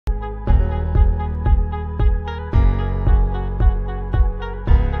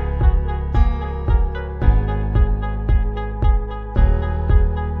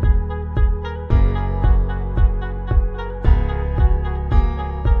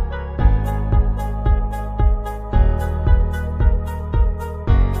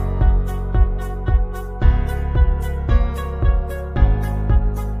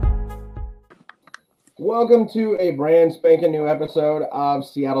Welcome to a brand spanking new episode of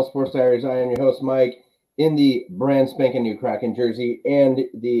Seattle Sports Diaries. I am your host, Mike, in the brand spanking new Kraken jersey and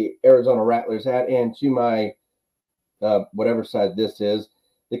the Arizona Rattlers hat. And to my, whatever side this is,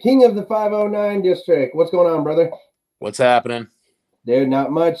 the king of the 509 district. What's going on, brother? What's happening? Dude,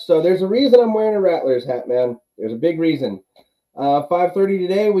 not much. So there's a reason I'm wearing a Rattlers hat, man. There's a big reason. 5:30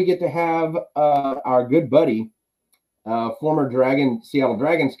 today, we get to have our good buddy, former Seattle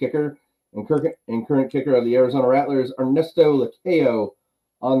Dragons kicker, and current kicker of the Arizona Rattlers, Ernesto Lacayo,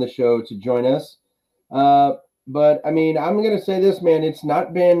 on the show to join us. But, I mean, I'm going to say this, man. It's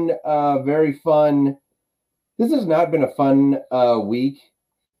not been very fun. This has not been a fun week.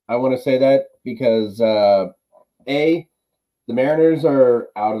 I want to say that because, A, the Mariners are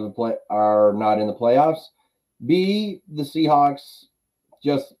not in the playoffs. B, the Seahawks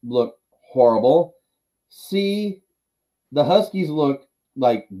just look horrible. C, the Huskies look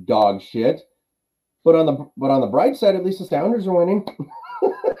like dog shit, but on the bright side, at least the Sounders are winning.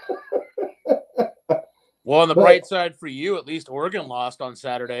 Well, on the bright side for you, at least Oregon lost on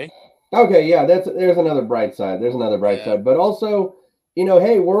Saturday. Okay, yeah, there's another bright side. There's another bright side, but also,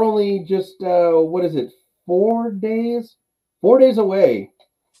 hey, we're only just 4 days away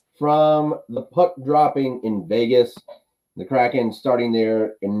from the puck dropping in Vegas. The Kraken starting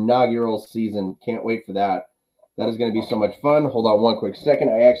their inaugural season. Can't wait for that. That is going to be so much fun. Hold on one quick second.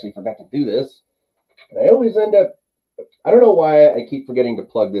 I actually forgot to do this. I always end up, I don't know why I keep forgetting to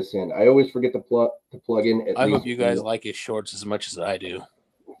plug this in. I always forget to plug in. I hope you guys like his shorts as much as I do.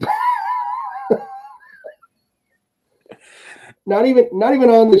 Not even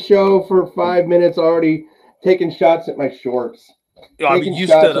on the show for 5 minutes already taking shots at my shorts. I mean, you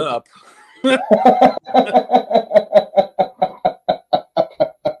stood up.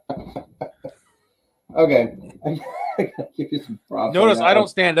 Okay. I gotta give you some props. Notice I don't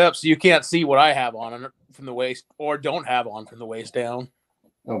stand up, so you can't see what I have on from the waist, or don't have on from the waist down.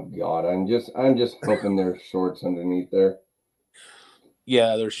 Oh God, I'm just hoping there's shorts underneath there.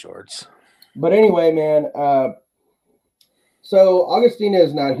 Yeah, there's shorts. But anyway, man. So Augustina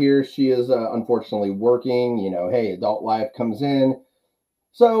is not here. She is unfortunately working. Hey, adult life comes in.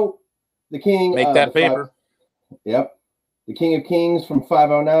 So the king make that paper. Yep. The King of Kings from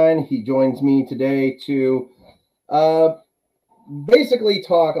 509. He joins me today to basically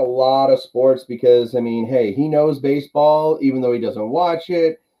talk a lot of sports because, I mean, hey, he knows baseball, even though he doesn't watch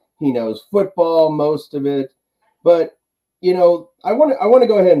it. He knows football, most of it. But, I want to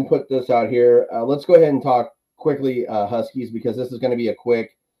go ahead and put this out here. Let's go ahead and talk quickly Huskies because this is going to be a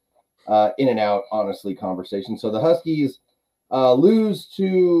quick in and out, honestly, conversation. So the Huskies lose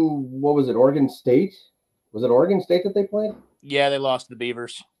to, what was it, Oregon State? Was it Oregon State that they played? Yeah, they lost to the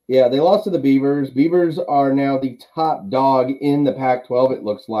Beavers. Yeah, they lost to the Beavers. Beavers are now the top dog in the Pac-12, it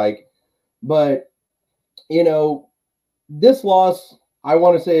looks like. But, this loss, I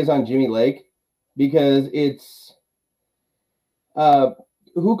want to say, is on Jimmy Lake because it's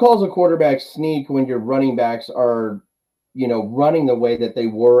who calls a quarterback sneak when your running backs are, running the way that they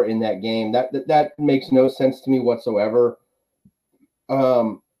were in that game? That makes no sense to me whatsoever.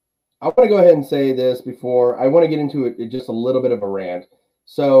 I want to go ahead and say this before I want to get into it, just a little bit of a rant.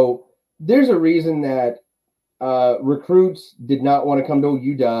 So there's a reason that recruits did not want to come to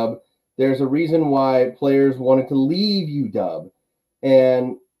UW. There's a reason why players wanted to leave UW.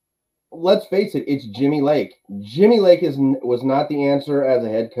 And let's face it, it's Jimmy Lake. Jimmy Lake was not the answer as a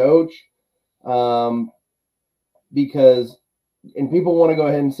head coach because people want to go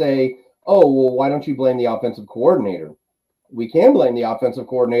ahead and say, oh, well, why don't you blame the offensive coordinator? We can blame the offensive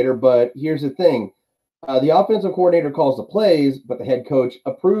coordinator, but here's the thing. The offensive coordinator calls the plays, but the head coach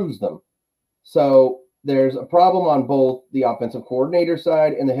approves them. So there's a problem on both the offensive coordinator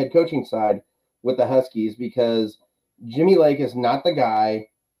side and the head coaching side with the Huskies because Jimmy Lake is not the guy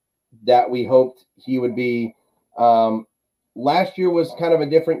that we hoped he would be. Last year was kind of a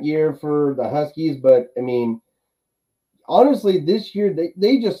different year for the Huskies, but, I mean, honestly, this year,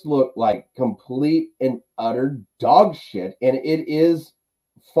 they just look like complete and utter dog shit, and it is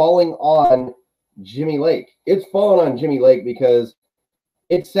falling on Jimmy Lake. It's falling on Jimmy Lake because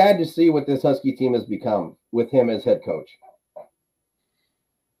it's sad to see what this Husky team has become with him as head coach.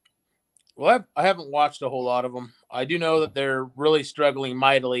 Well, I haven't watched a whole lot of them. I do know that they're really struggling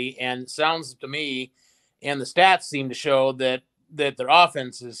mightily, and it sounds to me, and the stats seem to show that their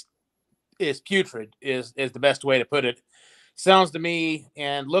offense is putrid, is the best way to put it. Sounds to me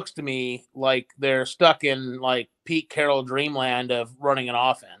and looks to me like they're stuck in like Pete Carroll dreamland of running an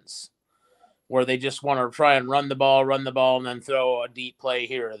offense where they just want to try and run the ball, and then throw a deep play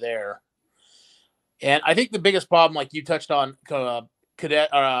here or there. And I think the biggest problem, like you touched on,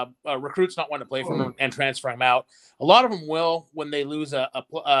 recruits not want to play for him and transfer him out. A lot of them will when they lose a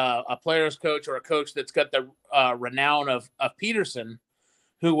player's coach or a coach that's got the renown of Peterson,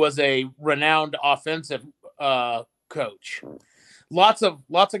 who was a renowned offensive coach. Lots of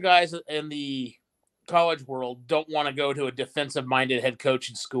guys in the college world don't want to go to a defensive-minded head coach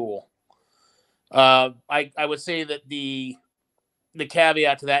in school. I would say that the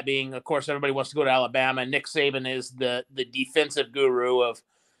caveat to that being, of course, everybody wants to go to Alabama. Nick Saban is the defensive guru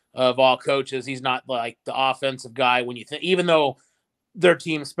of all coaches. He's not like the offensive guy. When you think, even though their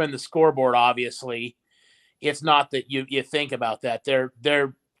team spin the scoreboard, obviously, it's not that you think about that.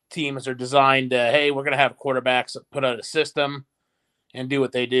 Their teams are designed to, hey, we're going to have quarterbacks that put out a system and do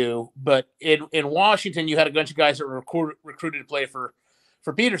what they do. But in Washington, you had a bunch of guys that were recruited to play for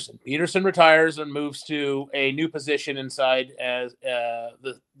Peterson. Peterson retires and moves to a new position inside as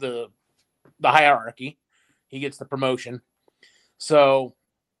the hierarchy. He gets the promotion. So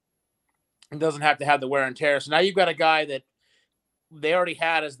it doesn't have to have the wear and tear. So now you've got a guy that they already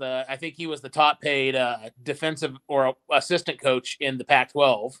had as I think he was the top paid defensive or assistant coach in the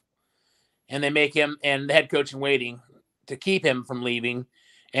Pac-12. And they make him and the head coach in waiting to keep him from leaving.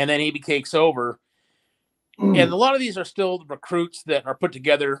 And then he takes over. And a lot of these are still recruits that are put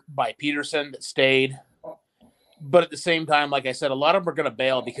together by Peterson that stayed. But at the same time, like I said, a lot of them are going to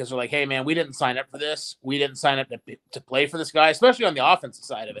bail because they're like, hey, man, we didn't sign up for this. We didn't sign up to play for this guy, especially on the offensive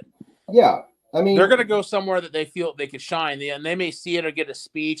side of it. Yeah. I mean, they're going to go somewhere that they feel they could shine. And they may see it or get a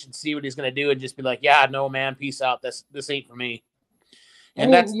speech and see what he's going to do and just be like, yeah, no, man, peace out. This ain't for me.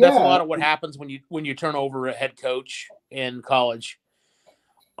 And that's a lot of what happens when you turn over a head coach in college.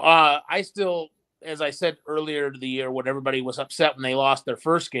 I still, as I said earlier to the year, when everybody was upset when they lost their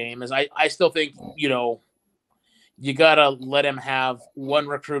first game, is I still think, you got to let him have one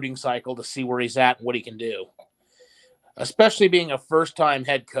recruiting cycle to see where he's at and what he can do. Especially being a first-time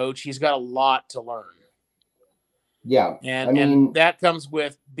head coach, he's got a lot to learn. Yeah. And that comes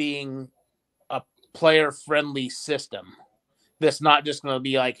with being a player-friendly system. That's not just going to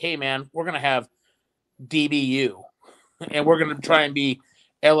be like, hey, man, we're going to have DBU, and we're going to try and be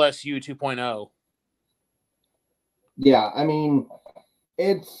LSU 2.0. Yeah, I mean,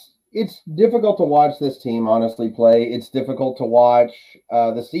 it's difficult to watch this team honestly play. It's difficult to watch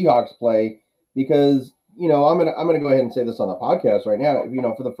the Seahawks play because, I'm gonna go ahead and say this on the podcast right now.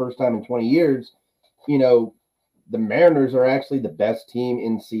 For the first time in 20 years, the Mariners are actually the best team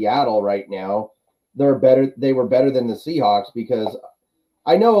in Seattle right now. They were better than the Seahawks because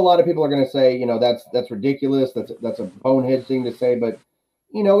I know a lot of people are going to say, that's ridiculous. That's a bonehead thing to say, but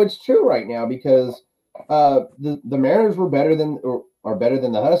it's true right now because the Mariners are better than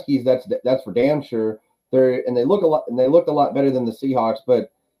the Huskies. That's for damn sure. They looked a lot better than the Seahawks.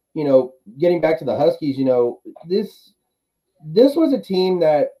 But getting back to the Huskies, this was a team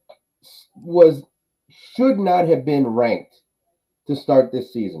that should not have been ranked to start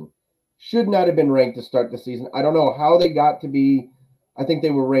this season. Should not have been ranked to start the season. I don't know how they got to be. I think they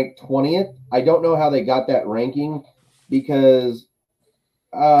were ranked 20th. I don't know how they got that ranking because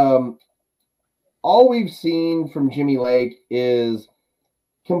all we've seen from Jimmy Lake is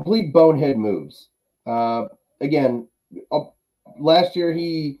complete bonehead moves. Again, last year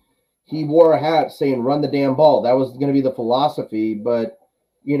he wore a hat saying "run the damn ball." That was going to be the philosophy. But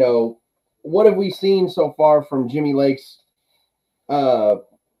what have we seen so far from Jimmy Lake's?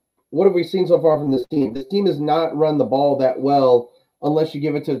 What have we seen so far from this team? This team has not run the ball that well unless you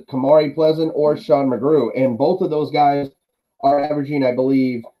give it to Kamari Pleasant or Sean McGrew. And both of those guys are averaging, I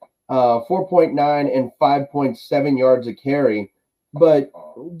believe, 4.9 and 5.7 yards a carry. But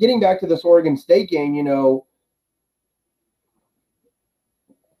getting back to this Oregon State game, in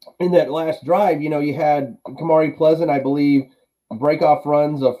that last drive, you had Kamari Pleasant, I believe, break off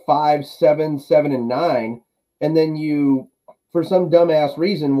runs of 5, 7, 7, and 9. And then you, for some dumbass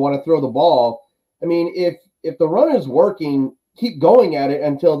reason, want to throw the ball. I mean, if the run is working, keep going at it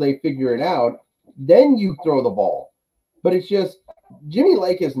until they figure it out. Then you throw the ball. But it's just Jimmy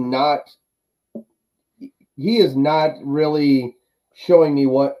Lake is not really showing me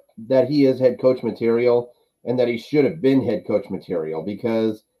that he is head coach material and that he should have been head coach material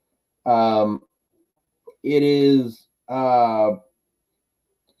because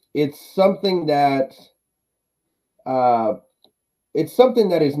it's something that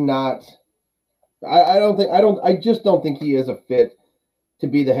is not. I just don't think he is a fit to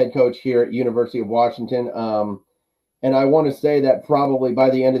be the head coach here at University of Washington. And I want to say that probably by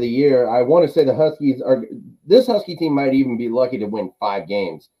the end of the year, I want to say this Husky team might even be lucky to win 5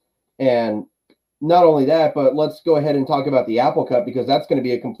 games. And not only that, but let's go ahead and talk about the Apple Cup because that's going to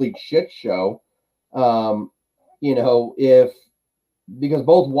be a complete shit show. If because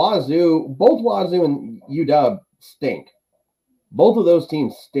both Wazoo and UW stink. Both of those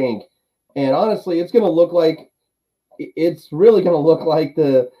teams stink. And honestly, it's really going to look like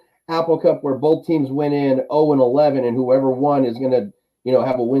the Apple Cup where both teams went in 0-11 and whoever won is going to,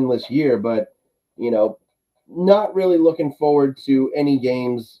 have a winless year. But, not really looking forward to any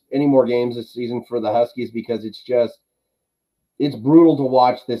more games this season for the Huskies because it's brutal to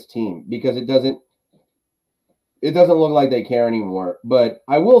watch this team because it doesn't look like they care anymore. But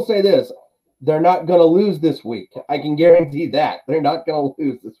I will say this, they're not going to lose this week. I can guarantee that. They're not going to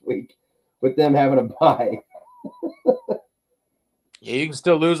lose this week with them having a bye. Yeah, you can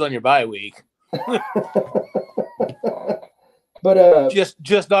still lose on your bye week. But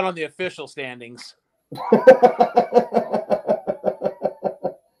just not on the official standings.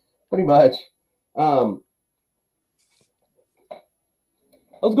 Pretty much.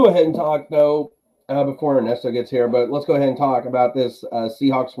 Let's go ahead and talk, though, before Ernesto gets here, but let's go ahead and talk about this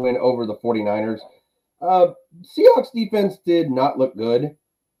Seahawks win over the 49ers. Seahawks defense did not look good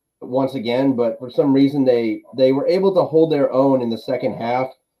once again, but for some reason they were able to hold their own in the second half,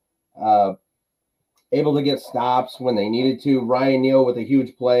 able to get stops when they needed to. Ryan Neal with a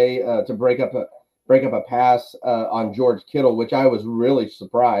huge play to break up a pass on George Kittle, which I was really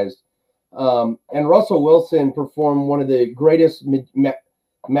surprised. And Russell Wilson performed one of the greatest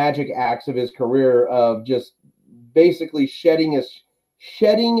magic acts of his career of just basically shedding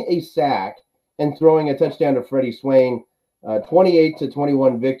a sack and throwing a touchdown to Freddie Swain,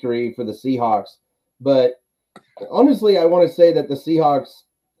 28-21 victory for the Seahawks. But honestly, I want to say that the Seahawks,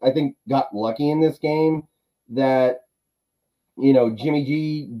 I think, got lucky in this game that, Jimmy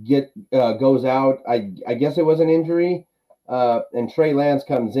G goes out. I guess it was an injury, and Trey Lance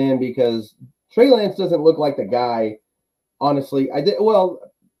comes in because Trey Lance doesn't look like the guy. Honestly,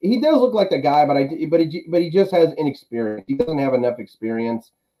 he does look like the guy, but he just has inexperience. He doesn't have enough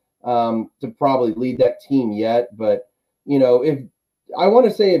experience to probably lead that team yet. But if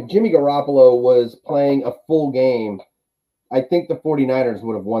Jimmy Garoppolo was playing a full game, I think the 49ers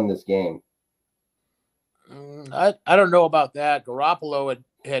would have won this game. I don't know about that. Garoppolo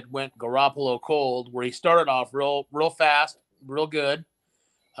had went Garoppolo cold, where he started off real fast, real good.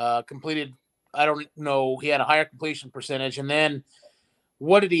 Completed, I don't know, he had a higher completion percentage, and then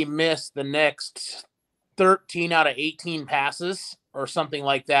what did he miss? The next 13 out of 18 passes or something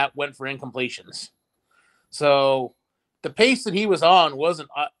like that went for incompletions. So the pace that he was on wasn't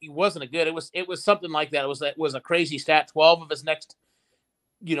good. It was something like that. It was a crazy stat. 12 of his next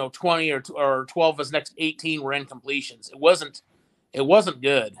 20 or 12 of his next 18 were incompletions. It wasn't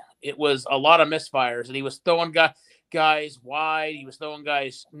good. It was a lot of misfires, and he was throwing guys wide. He was throwing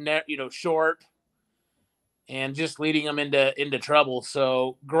guys short, and just leading them into trouble.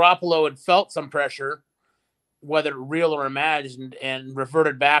 So Garoppolo had felt some pressure, whether real or imagined, and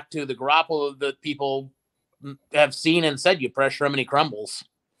reverted back to the Garoppolo that people have seen and said, you pressure him and he crumbles.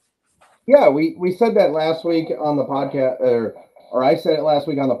 Yeah, we said that last week on the podcast, or I said it last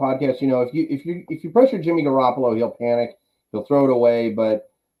week on the podcast. If you pressure Jimmy Garoppolo, he'll panic, he'll throw it away. But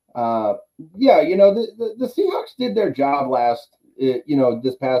the Seahawks did their job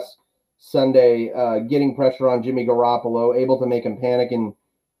this past Sunday, getting pressure on Jimmy Garoppolo, able to make him panic and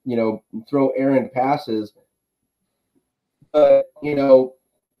throw errant passes. But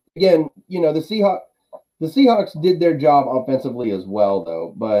again, the Seahawks did their job offensively as well,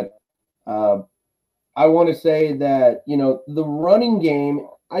 though. But I want to say that the running game,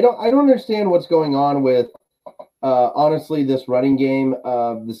 I don't understand what's going on with honestly this running game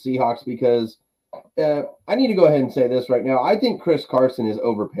of the Seahawks, because I need to go ahead and say this right now. I think Chris Carson is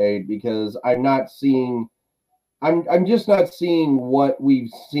overpaid because I'm just not seeing what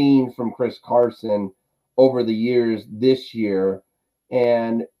we've seen from Chris Carson over the years this year.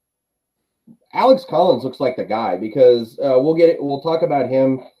 And Alex Collins looks like the guy, because we'll talk about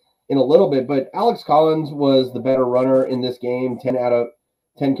him in a little bit, but Alex Collins was the better runner in this game. 10 out of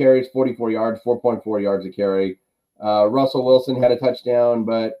 10 carries, 44 yards, 4.4 yards a carry. Russell Wilson had a touchdown,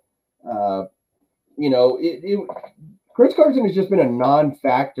 but Chris Carson has just been a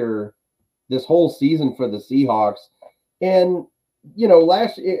non-factor this whole season for the Seahawks. And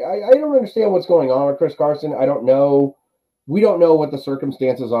last year, I don't understand what's going on with Chris Carson. I don't know. We don't know what the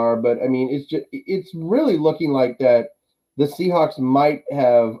circumstances are, but I mean, it's really looking like that the Seahawks might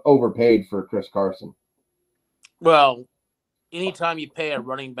have overpaid for Chris Carson. Well, anytime you pay a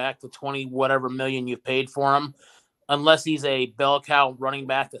running back the 20 whatever million you've paid for him, unless he's a bell cow running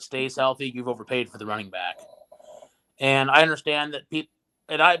back that stays healthy, you've overpaid for the running back. And I understand that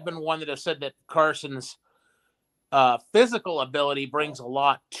and I've been one that have said that Carson's physical ability brings a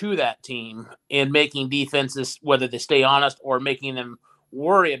lot to that team in making defenses, whether they stay honest or making them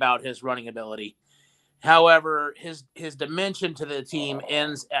worry about his running ability. However, his dimension to the team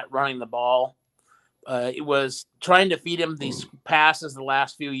ends at running the ball. It was trying to feed him these passes the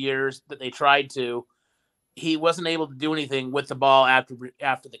last few years that they tried to. He wasn't able to do anything with the ball after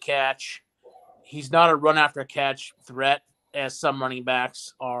the catch. He's not a run after catch threat as some running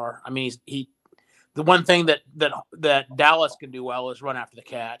backs are. I mean, he the one thing that Dallas can do well is run after the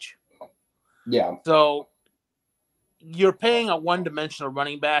catch. Yeah. So you're paying a one-dimensional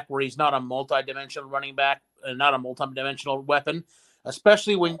running back where he's not a multi-dimensional running back, not a multi-dimensional weapon,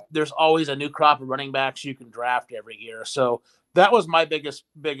 especially when there's always a new crop of running backs you can draft every year. So that was my biggest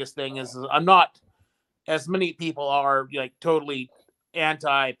thing is I'm not, as many people are, like totally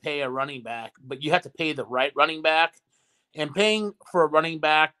anti-pay a running back, but you have to pay the right running back. And paying for a running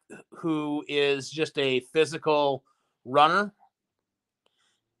back who is just a physical runner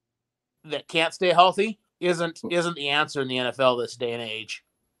that can't stay healthy isn't the answer in the NFL this day and age.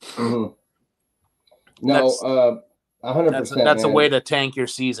 Mm-hmm. No, 100%. That's a way to tank your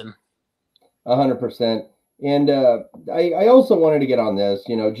season. 100%. And I also wanted to get on this.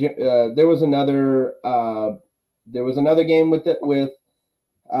 You know, there was another game with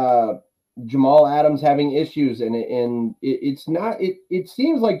Jamal Adams having issues, and it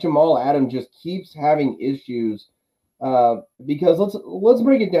seems like Jamal Adams just keeps having issues because let's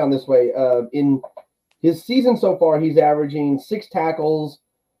break it down this way. In his season so far, he's averaging 6 tackles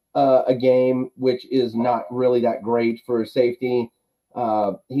a game, which is not really that great for a safety.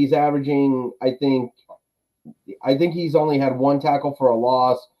 He's averaging, I think he's only had 1 tackle for a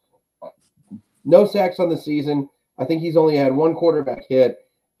loss, no sacks on the season. I think he's only had 1 quarterback hit,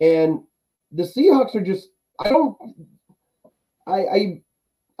 and the Seahawks are just, I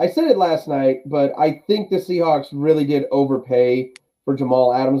said it last night, but I think the Seahawks really did overpay for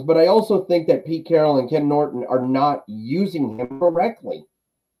Jamal Adams, but I also think that Pete Carroll and Ken Norton are not using him correctly.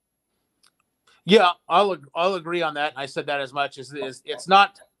 Yeah, I'll agree on that. I said that as much as it's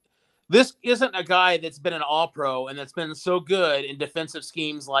not. This isn't a guy that's been an all-pro and that's been so good in defensive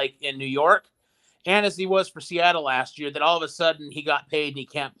schemes like in New York, and as he was for Seattle last year, that all of a sudden he got paid and he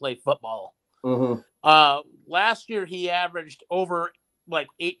can't play football. Mm-hmm. Last year he averaged over like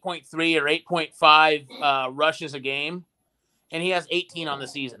 8.3 or 8.5 rushes a game, and he has 18 on the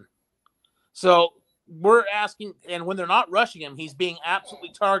season. So we're asking, and when they're not rushing him, he's being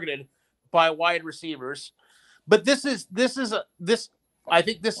absolutely targeted by wide receivers. But I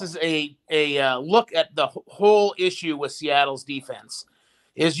think this is a look at the whole issue with Seattle's defense.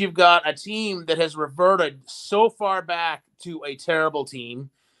 Is you've got a team that has reverted so far back to a terrible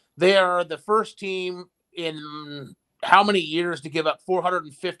team. They are the first team in how many years to give up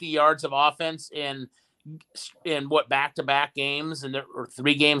 450 yards of offense in what, back-to-back games or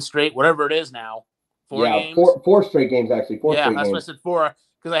 3 games straight, whatever it is now. 4 games. Four straight games actually. That's why I said 4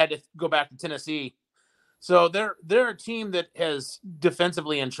 because I had to go back to Tennessee. So they're a team that is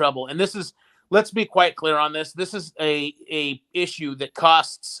defensively in trouble, and this is, let's be quite clear on this. This is a issue that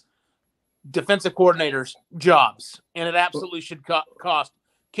costs defensive coordinators jobs, and it absolutely should cost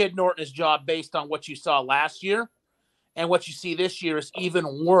Kid Norton his job based on what you saw last year, and what you see this year is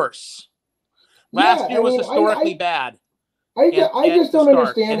even worse. Last year was historically bad. I just don't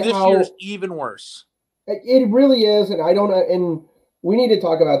understand and this year's even worse. It really is, and I don't. And we need to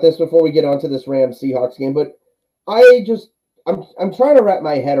talk about this before we get onto this Rams Seahawks game. But I'm trying to wrap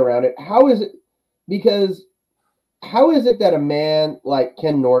my head around it. How is it that a man like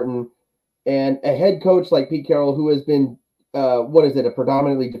Ken Norton and a head coach like Pete Carroll, who has been a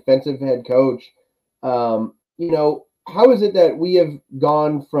predominantly defensive head coach, how is it that we have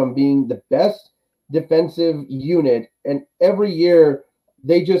gone from being the best defensive unit, and every year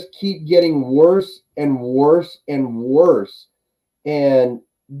they just keep getting worse and worse and worse? And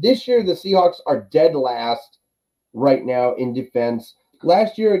this year the Seahawks are dead last right now in defense.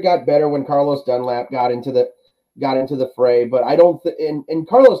 Last year it got better when Carlos Dunlap got into the fray, but I don't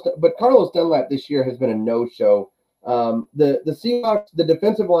Carlos Dunlap this year has been a no-show. The Seahawks, the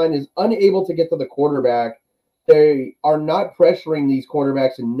defensive line is unable to get to the quarterback. They are not pressuring these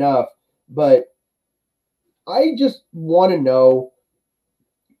quarterbacks enough, but I just want to know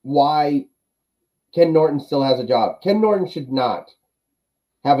why Ken Norton still has a job. Ken Norton should not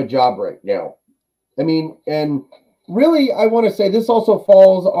have a job right now. I mean, and really, I want to say this also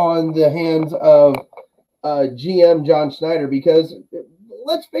falls on the hands of GM John Schneider, because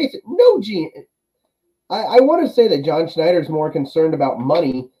let's face it, no GM. I want to say that John Schneider is more concerned about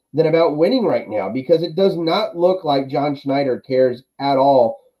money than about winning right now, because it does not look like John Schneider cares at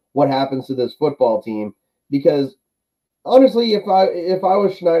all what happens to this football team. Because honestly, if I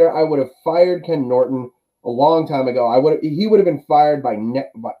was Schneider, I would have fired Ken Norton a long time ago. He would have been fired by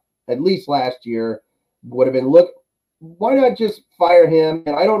at least last year. Would have been why not just fire him?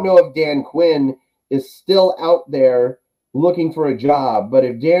 And I don't know if Dan Quinn is still out there looking for a job, but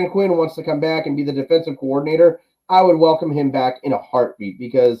if Dan Quinn wants to come back and be the defensive coordinator, I would welcome him back in a heartbeat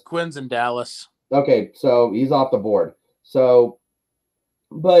because Quinn's in Dallas. Okay, so he's off the board. So,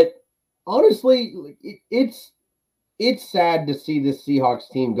 but honestly, it's sad to see this Seahawks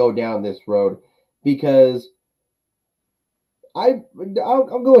team go down this road because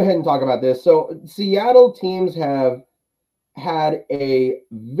I'll go ahead and talk about this. So Seattle teams have had a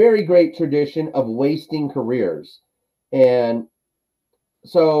very great tradition of wasting careers. And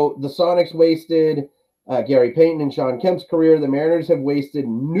so the Sonics wasted Gary Payton and Sean Kemp's career. The Mariners have wasted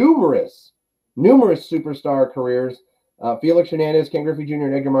numerous superstar careers. Felix Hernandez, Ken Griffey Jr.,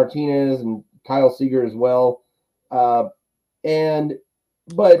 and Edgar Martinez, and Kyle Seager as well. But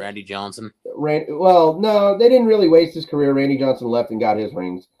Randy Johnson. Well, no, they didn't really waste his career. Randy Johnson left and got his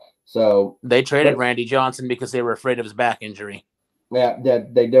rings. So they traded Randy Johnson because they were afraid of his back injury. Yeah,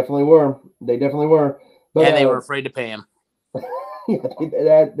 they definitely were. They definitely were. But, and they were afraid to pay him.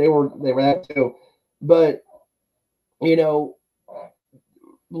 Yeah, they were that too. But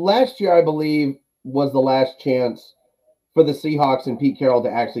last year I believe was the last chance for the Seahawks and Pete Carroll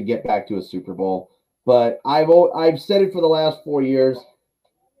to actually get back to a Super Bowl. But I've said it for the last 4 years.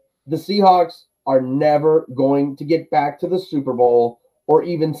 The Seahawks are never going to get back to the Super Bowl or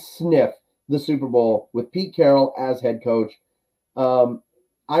even sniff the Super Bowl with Pete Carroll as head coach. I'm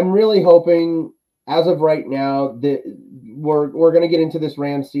really hoping, as of right now, that we're going to get into this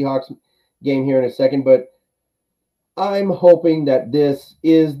Rams-Seahawks game here in a second, but I'm hoping that this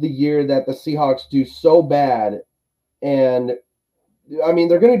is the year that the Seahawks do so bad. And I mean,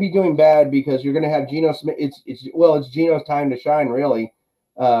 they're going to be doing bad because you're going to have Geno Smith. It's Geno's time to shine, really.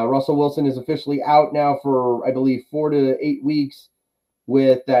 Russell Wilson is officially out now for, I believe, 4 to 8 weeks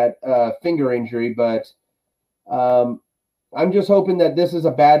with that finger injury. But I'm just hoping that this is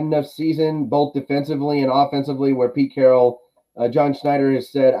a bad enough season, both defensively and offensively, where Pete Carroll, John Schneider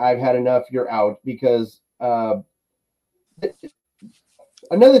has said, "I've had enough. You're out." Because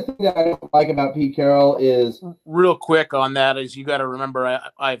another thing that I don't like about Pete Carroll is real quick on that is you got to remember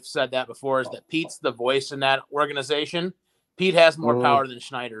I've said that before is that Pete's the voice in that organization. Pete has more power than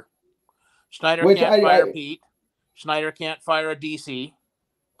Schneider. Schneider can't fire Pete. Schneider can't fire a DC.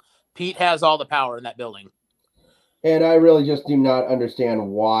 Pete has all the power in that building. And I really just do not understand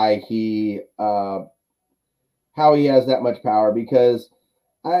why how he has that much power, because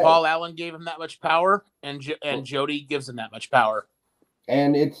Paul Allen gave him that much power, and Jody gives him that much power.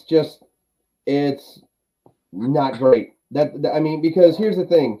 And it's not great. I mean, because here's the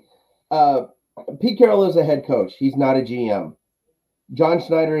thing. Pete Carroll is a head coach. He's not a GM. John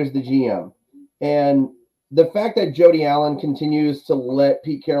Schneider is the GM. And the fact that Jody Allen continues to let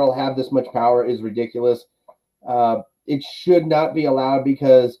Pete Carroll have this much power is ridiculous. It should not be allowed,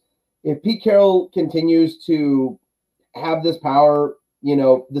 because if Pete Carroll continues to have this power,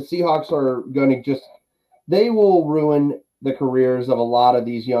 the Seahawks are going to they will ruin the careers of a lot of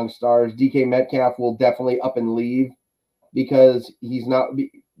these young stars. DK Metcalf will definitely up and leave because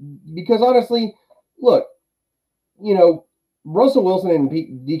honestly, look, Russell Wilson and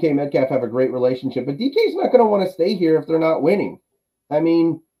DK Metcalf have a great relationship, but DK's not going to want to stay here if they're not winning. I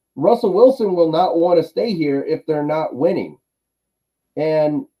mean, Russell Wilson will not want to stay here if they're not winning.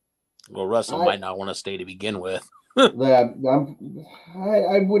 And Russell might not want to stay to begin with. I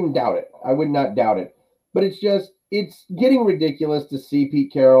wouldn't doubt it. I would not doubt it. But it's getting ridiculous to see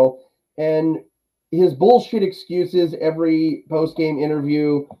Pete Carroll and his bullshit excuses every post-game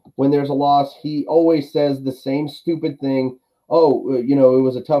interview when there's a loss. He always says the same stupid thing. Oh, it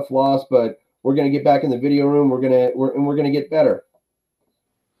was a tough loss, but we're going to get back in the video room. We're going to get better.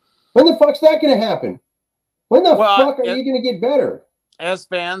 When the fuck's that going to happen? When the fuck are you going to get better? As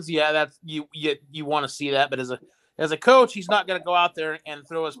fans, yeah, that's you want to see that, but as a coach, he's not going to go out there and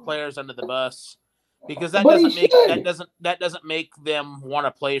throw his players under the bus, because that doesn't make them want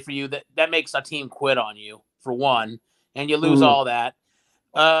to play for you. That makes a team quit on you, for one, and you lose all that.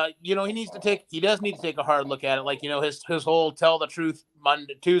 He does need to take a hard look at it. Like, his whole tell the truth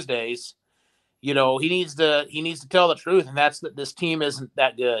Tuesdays. He needs to tell the truth, and that's that this team isn't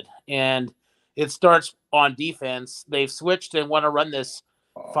that good. And it starts on defense. They've switched and want to run this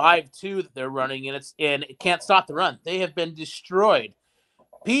 5-2 that they're running, and it can't stop the run. They have been destroyed.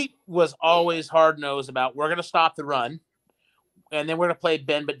 Pete was always hard-nosed about, we're going to stop the run. and then we're going to play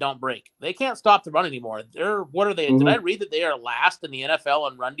bend but don't break. They can't stop the run anymore. What are they? Mm-hmm. Did I read that they are last in the NFL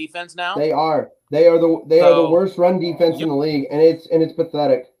on run defense now? They are the worst run defense in the league, and it's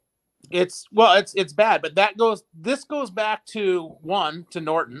pathetic. It's bad, but this goes back to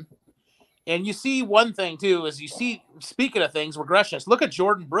Norton. And you see one thing too, is speaking of things, regressions. Look at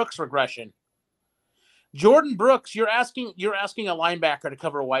Jordan Brooks' regression. Jordan Brooks, you're asking a linebacker to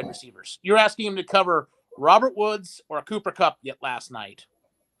cover wide receivers. You're asking him to cover Robert Woods or Cooper Kupp last night.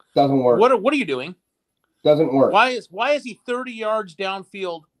 Doesn't work. What are you doing? Doesn't work. Why is he 30 yards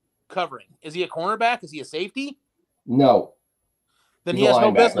downfield covering? Is he a cornerback? Is he a safety? No. Then he has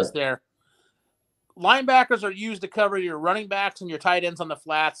no business there. Linebackers are used to cover your running backs and your tight ends on the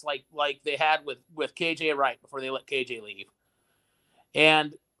flats, like they had with KJ Wright before they let KJ leave.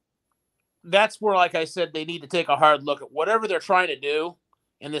 And that's where, like I said, they need to take a hard look at whatever they're trying to do,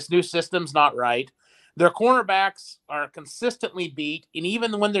 and this new system's not right. Their cornerbacks are consistently beat, and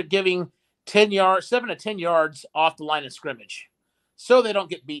even when they're giving 7 to 10 yards off the line of scrimmage, so they don't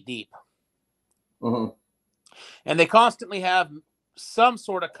get beat deep. Mm-hmm. And they constantly have some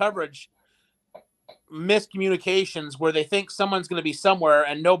sort of coverage miscommunications where they think someone's going to be somewhere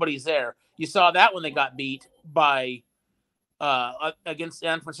and nobody's there. You saw that when they got beat by against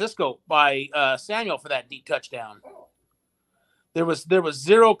San Francisco by Samuel for that deep touchdown. There was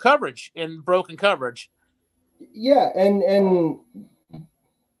zero coverage in broken coverage. Yeah, and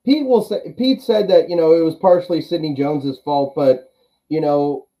Pete said that, it was partially Sidney Jones's fault, but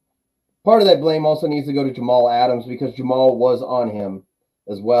part of that blame also needs to go to Jamal Adams because Jamal was on him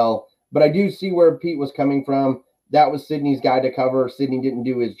as well. But I do see where Pete was coming from. That was Sidney's guy to cover. Sidney didn't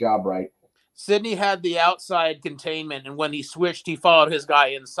do his job right. Sidney had the outside containment, and when he switched, he followed his guy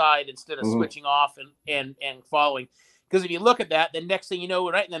inside instead of switching off and following. Because if you look at that, the next thing you know,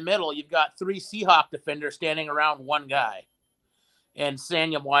 right in the middle, you've got 3 Seahawk defenders standing around one guy and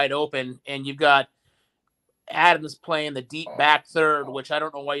Samuel wide open, and you've got Adams playing the deep back third, which I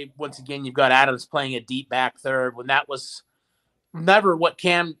don't know why, once again, you've got Adams playing a deep back third when that was never what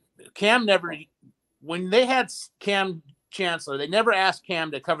Cam never, when they had Cam Chancellor, they never asked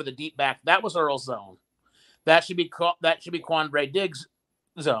Cam to cover the deep back. That was Earl's zone. That should be Quandre Diggs'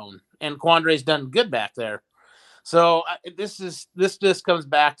 zone, and Quandre's done good back there. So this just comes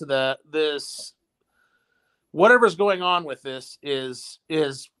back to this whatever's going on with this is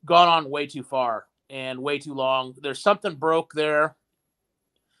gone on way too far and way too long. There's something broke there,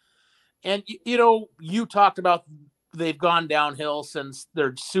 and you talked about they've gone downhill since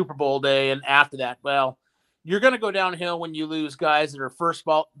their Super Bowl day, and after that, well, you're going to go downhill when you lose guys that are first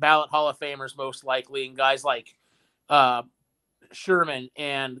ballot Hall of Famers most likely, and guys like Sherman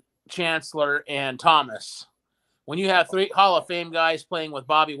and Chancellor and Thomas. When you have 3 Hall of Fame guys playing with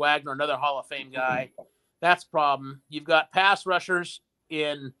Bobby Wagner, another Hall of Fame guy, that's a problem. You've got pass rushers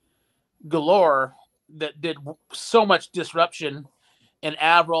in galore that did so much disruption in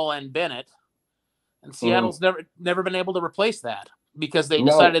Averill and Bennett. And Seattle's never been able to replace that because they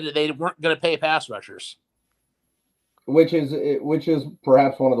decided that they weren't going to pay pass rushers. Which is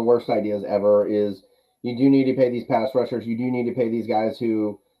perhaps one of the worst ideas ever. Is you do need to pay these pass rushers. You do need to pay these guys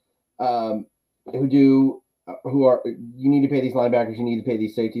you need to pay these linebackers. You need to pay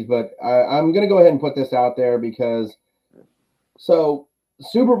these safeties. But I'm going to go ahead and put this out there because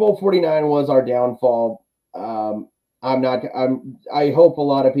Super Bowl 49 was our downfall. I hope a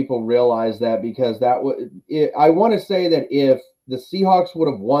lot of people realize that because I want to say that if the Seahawks would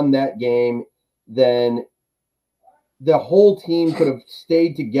have won that game, then the whole team could have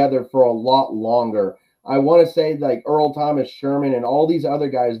stayed together for a lot longer. I want to say like Earl Thomas, Sherman, and all these other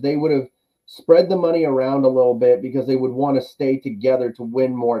guys, they would have spread the money around a little bit because they would want to stay together to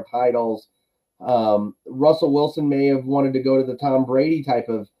win more titles. Russell Wilson may have wanted to go to the Tom Brady type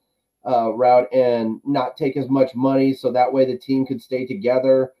of route and not take as much money so that way the team could stay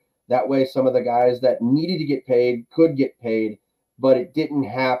together. That way some of the guys that needed to get paid could get paid, but it didn't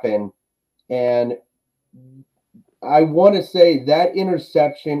happen. And I want to say that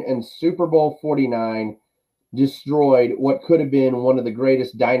interception in Super Bowl 49 destroyed what could have been one of the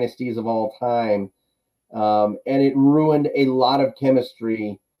greatest dynasties of all time. And it ruined a lot of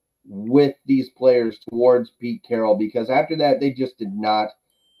chemistry with these players towards Pete Carroll because after that, they just did not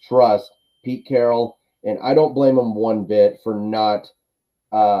trust Pete Carroll. And I don't blame him one bit for not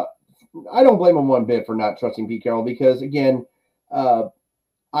trusting Pete Carroll because, again,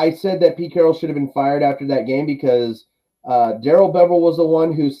 I said that Pete Carroll should have been fired after that game because Darrell Bevell was the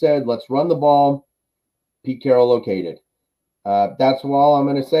one who said, let's run the ball. Pete Carroll located. That's all I'm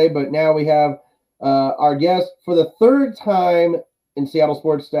going to say. But now we have our guest for the 3rd time in Seattle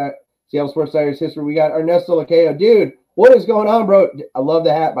Sports Diaries history. We got Ernesto Lacayo. Dude, What is going on, bro? I love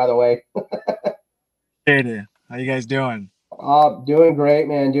the hat, by the way. Hey, how you guys doing? Doing great,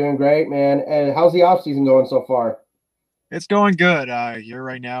 man. Doing great, man. And how's the off season going so far? It's going good. Here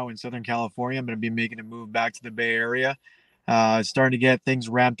right now in Southern California, I'm going to be making a move back to the Bay Area. It's starting to get things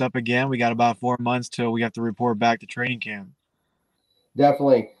ramped up again. We got about 4 months till we have to report back to training camp.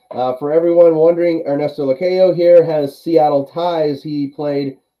 Definitely. For everyone wondering, Ernesto Lacayo here has Seattle ties. He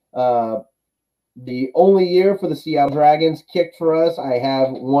played the only year for the Seattle Dragons, kicked for us. I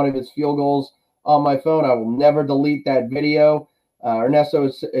have one of his field goals on my phone. I will never delete that video. Ernesto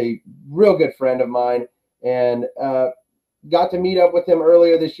is a real good friend of mine, and got to meet up with him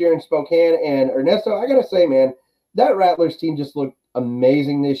earlier this year in Spokane. And Ernesto, I got to say, man, that Rattlers team just looked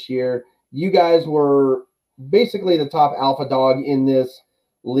amazing this year. You guys were basically the top alpha dog in this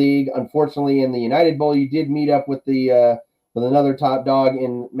league. Unfortunately, in the United Bowl, you did meet up with the with another top dog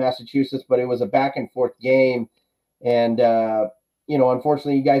in Massachusetts, but it was a back and forth game. And,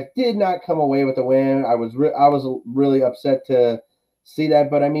 unfortunately, you guys did not come away with a win. I was really upset to see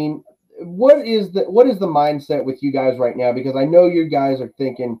that. But, I mean, what is the mindset with you guys right now? Because I know you guys are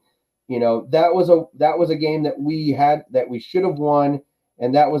thinking, that was a game that we should have won,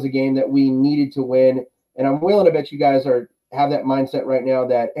 and that was a game that we needed to win. And I'm willing to bet you guys have that mindset right now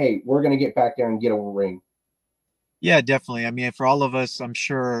that, hey, we're going to get back there and get a ring. Yeah, definitely. I mean, for all of us, I'm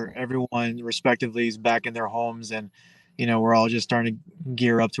sure everyone respectively is back in their homes, and we're all just starting to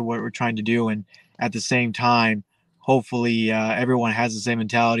gear up to what we're trying to do. And at the same time, hopefully, everyone has the same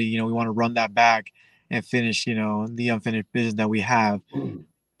mentality. We want to run that back and finish, the unfinished business that we have.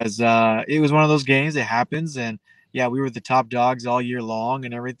 As it was one of those games, it happens, and yeah, we were the top dogs all year long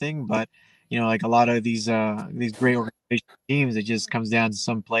and everything. But like a lot of these great organization teams, it just comes down to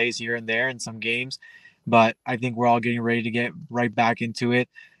some plays here and there in some games. But I think we're all getting ready to get right back into it,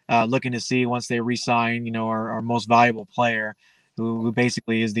 looking to see once they re-sign, our most valuable player, who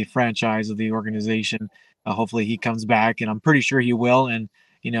basically is the franchise of the organization. Hopefully he comes back, and I'm pretty sure he will. And,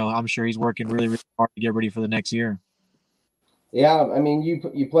 I'm sure he's working really, really hard to get ready for the next year. Yeah, I mean,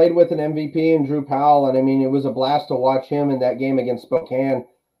 you played with an MVP and Drew Powell, and I mean, it was a blast to watch him in that game against Spokane.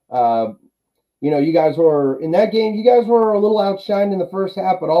 You guys were in that game. You guys were a little outshined in the first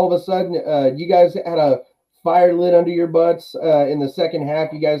half, but all of a sudden, you guys had a fire lit under your butts in the second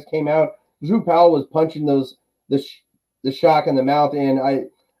half. You guys came out. Drew Powell was punching the shock in the mouth, and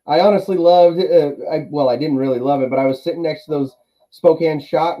I honestly loved it. I didn't really love it, but I was sitting next to those Spokane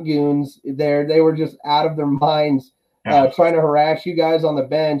shot goons there. They were just out of their minds, trying to harass you guys on the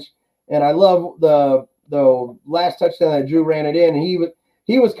bench. And I love the last touchdown that Drew ran it in, and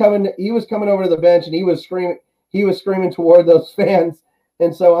he was coming over to the bench, and he was screaming toward those fans.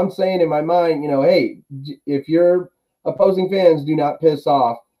 And so I'm saying in my mind, hey, if you're opposing fans, do not piss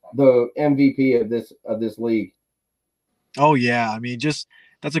off the MVP of this league. Oh yeah, I mean,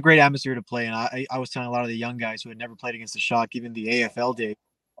 that's a great atmosphere to play. And I was telling a lot of the young guys who had never played against the Shock, even the AFL days,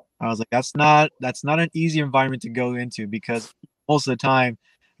 I was like, that's not an easy environment to go into, because most of the time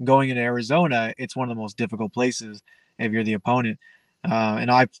going into Arizona, it's one of the most difficult places if you're the opponent.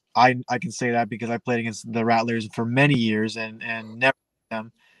 And I can say that because I played against the Rattlers for many years and never beat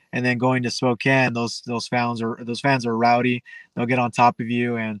them. And then going to Spokane, those fans are rowdy. They'll get on top of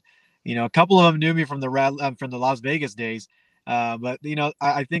you, and a couple of them knew me from the Las Vegas days. But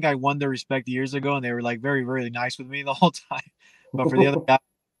I think I won their respect years ago, and they were like very, very nice with me the whole time. But for the other guys,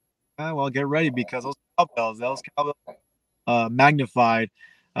 well, get ready, because those cowbells magnified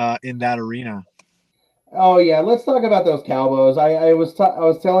in that arena. Oh yeah, let's talk about those cowboys. I was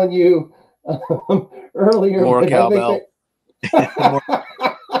telling you earlier. More cowbell.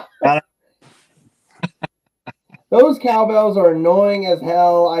 Those cowbells are annoying as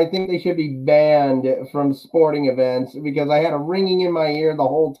hell. I think they should be banned from sporting events, because I had a ringing in my ear the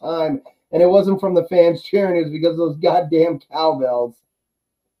whole time, and it wasn't from the fans cheering. It was because of those goddamn cowbells.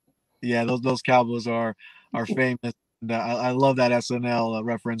 Yeah, those cowbells are famous. I love that SNL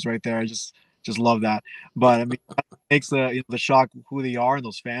reference right there. I just love that. But I mean, it makes the Shock who they are, and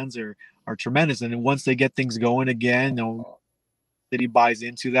those fans are tremendous. And then once they get things going again, City buys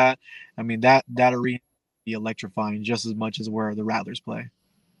into that. I mean, that arena be electrifying just as much as where the Rattlers play.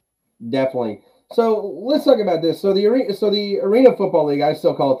 Definitely. So let's talk about this. So the Arena Football League, I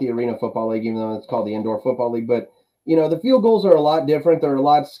still call it the Arena Football League, even though it's called the Indoor Football League. But the field goals are a lot different. They're a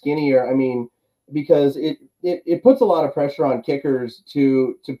lot skinnier. I mean, because it puts a lot of pressure on kickers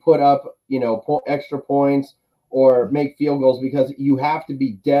to put up extra points or make field goals, because you have to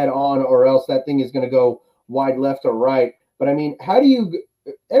be dead on, or else that thing is going to go wide left or right. But I mean,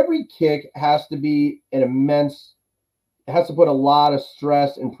 every kick has to be has to put a lot of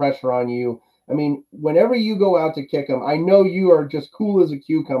stress and pressure on you. I mean, whenever you go out to kick them, I know you are just cool as a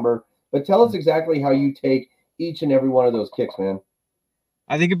cucumber, but tell us exactly how you take each and every one of those kicks, man.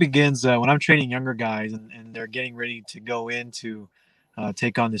 I think it begins when I'm training younger guys and they're getting ready to go into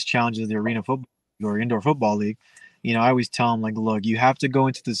take on this challenge of the arena football or indoor football league. You know, I always tell them, like, look, you have to go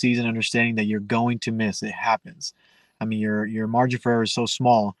into the season understanding that you're going to miss. It happens. I mean, your margin for error is so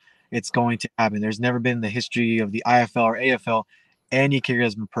small, it's going to happen. There's never been in the history of the IFL or AFL any kicker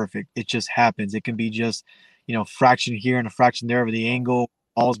has been perfect. It just happens. It can be just, fraction here and a fraction there of the angle,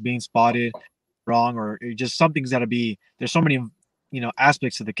 balls being spotted wrong, or just something's got to be. There's so many,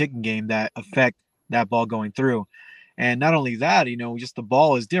 aspects of the kicking game that affect that ball going through. And not only that, just the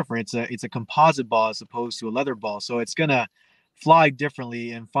ball is different. It's a composite ball as opposed to a leather ball. So it's gonna fly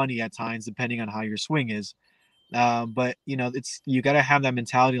differently and funny at times depending on how your swing is. But you gotta have that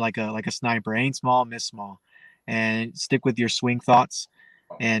mentality like a sniper. Aim small, miss small, and stick with your swing thoughts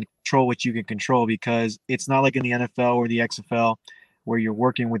and control what you can control, because it's not like in the NFL or the XFL where you're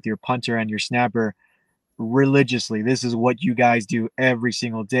working with your punter and your snapper religiously. This is what you guys do every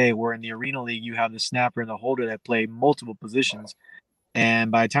single day. Where in the arena league, you have the snapper and the holder that play multiple positions, and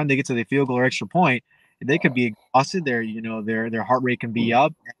by the time they get to the field goal or extra point, they could be exhausted. Their heart rate can be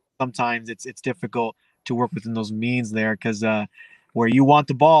up. Sometimes it's difficult to work within those means there, because where you want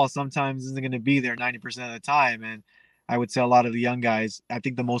the ball sometimes isn't going to be there 90% of the time. And I would say a lot of the young guys, I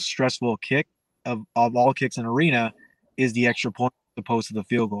think the most stressful kick of all kicks in arena is the extra point as opposed to the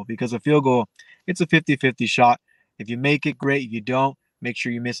field goal, because a field goal, it's a 50-50 shot. If you make it, great. If you don't, make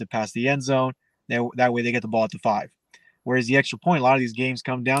sure you miss it past the end zone. That way they get the ball at the 5. Whereas the extra point, a lot of these games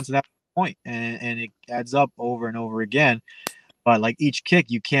come down to that point, and it adds up over and over again. But like each kick,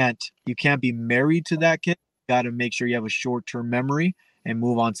 you can't be married to that kick. You got to make sure you have a short-term memory and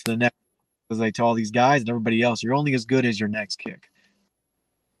move on to the next. Because I tell all these guys and everybody else, you're only as good as your next kick.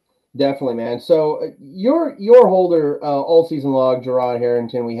 Definitely, man. So your holder all season long, Gerard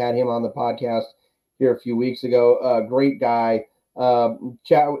Harrington, we had him on the podcast here a few weeks ago. Great guy.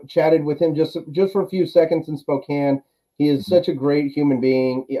 Chatted with him just for a few seconds in Spokane. He is such a great human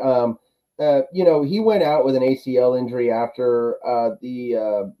being. He went out with an ACL injury after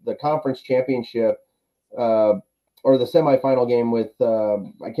the conference championship or the semifinal game with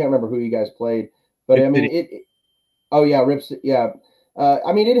I can't remember who you guys played, but I mean it. Oh yeah, Rips. Yeah.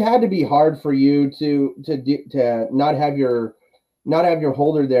 I mean, it had to be hard for you to not have your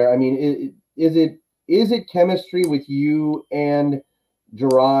holder there. I mean, is it chemistry with you and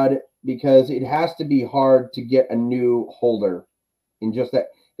Gerard? Because it has to be hard to get a new holder in just that,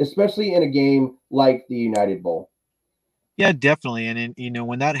 especially in a game like the United Bowl. Yeah, definitely. And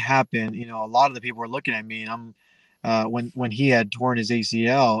when that happened, a lot of the people were looking at me, and I'm when he had torn his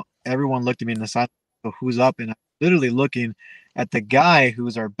ACL, everyone looked at me in the side, who's up, and I'm literally looking at the guy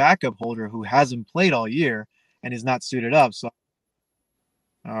who's our backup holder who hasn't played all year and is not suited up. So,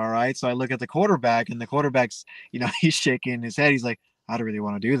 all right. So I look at the quarterback, and the quarterback's, he's shaking his head. He's like, I don't really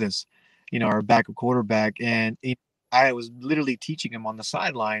want to do this, our backup quarterback. And I was literally teaching him on the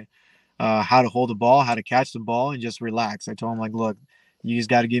sideline how to hold the ball, how to catch the ball, and just relax. I told him, like, look, you just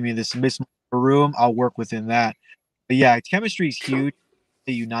got to give me this room. I'll work within that. But yeah, chemistry is huge.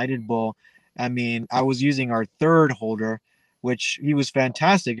 The United Bowl, I mean, I was using our third holder, which he was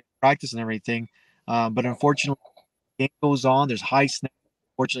fantastic in practice and everything. But unfortunately, the game goes on. There's high snap.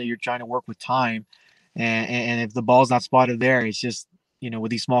 Unfortunately, you're trying to work with time. And if the ball's not spotted there, it's just,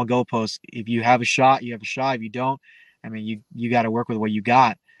 with these small goalposts, if you have a shot, you have a shot. If you don't, I mean, you got to work with what you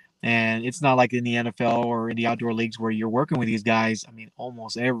got. And it's not like in the NFL or in the outdoor leagues where you're working with these guys, I mean,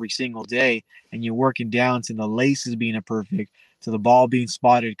 almost every single day, and you're working down to the laces being perfect, to the ball being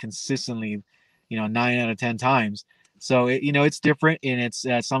spotted consistently, 9 out of 10 times. So, it's different, and it's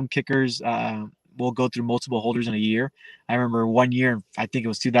some kickers will go through multiple holders in a year. I remember one year, I think it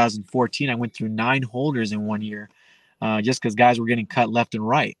was 2014, I went through 9 holders in 1 year just because guys were getting cut left and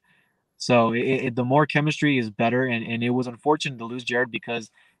right. So the more chemistry is better, and it was unfortunate to lose Jared,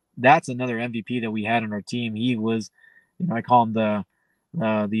 because that's another MVP that we had on our team. He was, I call him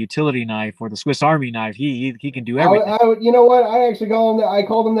the utility knife or the Swiss Army knife. He can do everything. You know what? I actually call him that. I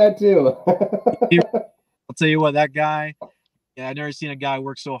called him that too. I'll tell you what, that guy. Yeah, I've never seen a guy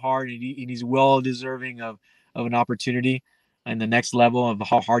work so hard, and he's well deserving of an opportunity and the next level of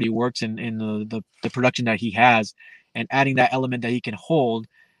how hard he works and the production that he has, and adding that element that he can hold.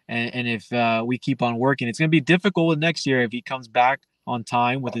 And if we keep on working, it's going to be difficult next year if he comes back on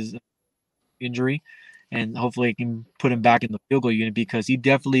time with his injury, and hopefully it can put him back in the field goal unit, because he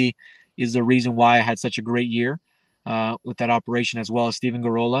definitely is the reason why I had such a great year with that operation, as well as Steven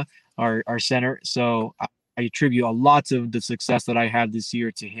Garola, our center. So I attribute a lot of the success that I had this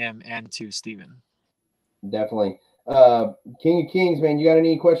year to him and to Steven. Definitely. King of Kings, man, you got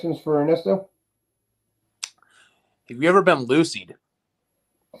any questions for Ernesto? Have you ever been lucid?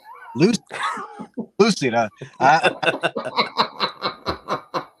 Lucid, we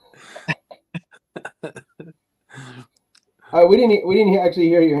didn't actually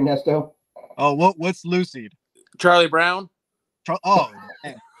hear you, Ernesto. Oh, what's lucid? Charlie Brown? Oh,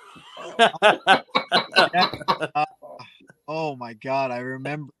 man. Oh my God, I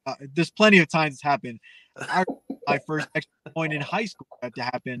remember. There's plenty of times it's happened. My first extra point in high school that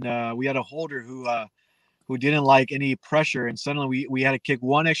happened. We had a holder who didn't like any pressure, and suddenly we had to kick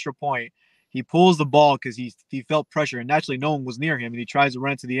one extra point. He pulls the ball because he felt pressure, and naturally no one was near him, and he tries to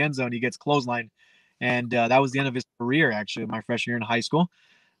run into the end zone. He gets clotheslined, and that was the end of his career. Actually, my freshman year in high school.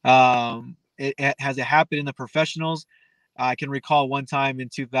 Has it happened in the professionals? I can recall one time in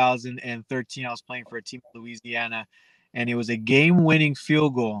 2013, I was playing for a team in Louisiana, and it was a game-winning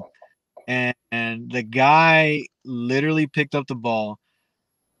field goal, and the guy literally picked up the ball,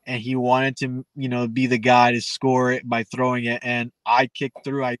 and he wanted to, be the guy to score it by throwing it, and I kicked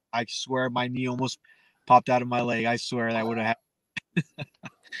through. I swear my knee almost popped out of my leg. I swear that would have happened.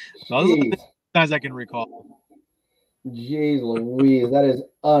 So those are the times I can recall. Jeez Louise, that is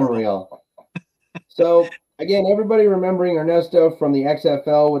unreal. So, again, everybody remembering Ernesto from the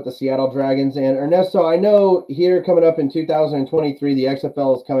XFL with the Seattle Dragons. And Ernesto, I know here coming up in 2023, the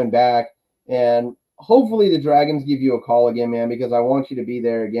XFL is coming back. And hopefully the Dragons give you a call again, man, because I want you to be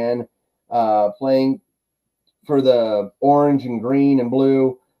there again, playing for the orange and green and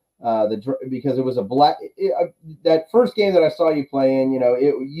blue. Because it was a black that first game that I saw you play in,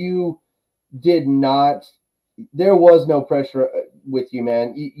 you did not. There was no pressure with you,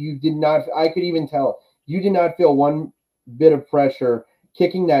 man. You did not. I could even tell you did not feel one bit of pressure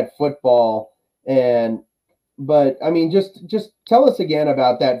kicking that football. But I mean, just tell us again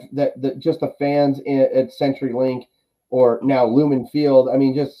about that just the fans at CenturyLink or now Lumen Field. I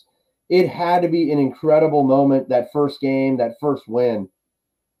mean, just it had to be an incredible moment, that first game, that first win.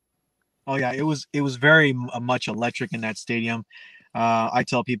 Oh yeah, it was very much electric in that stadium. I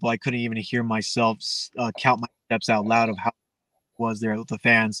tell people I couldn't even hear myself count my steps out loud of how it was there with the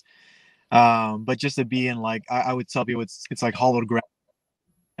fans. But just to be in, like, I would tell people it's like hollowed ground,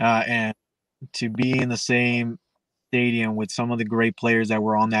 and to be in the same stadium with some of the great players that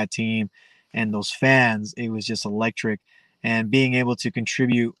were on that team and those fans, it was just electric. And being able to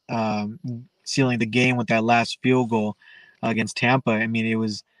contribute, sealing the game with that last field goal against Tampa, I mean, it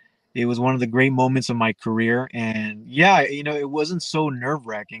was one of the great moments of my career. And yeah, it wasn't so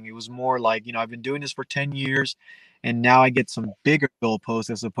nerve-wracking. It was more like, I've been doing this for 10 years, and now I get some bigger goalposts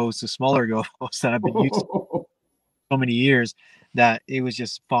as opposed to smaller goalposts that I've been used to so many years, that it was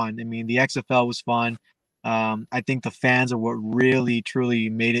just fun. I mean, the XFL was fun. I think the fans are what really, truly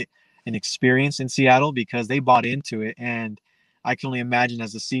made it an experience in Seattle, because they bought into it. And I can only imagine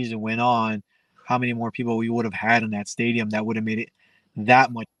as the season went on, how many more people we would have had in that stadium that would have made it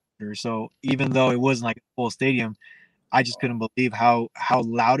that much. So even though it wasn't like a full stadium, I just couldn't believe how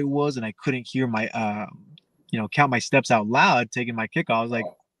loud it was, and I couldn't hear my count my steps out loud taking my kickoff. I was like,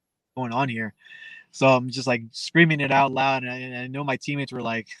 what's going on here? So I'm just like screaming it out loud, and I know my teammates were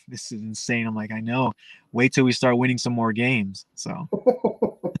like, this is insane. I'm like, I know. Wait till we start winning some more games. So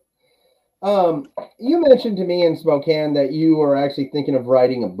you mentioned to me in Spokane that you were actually thinking of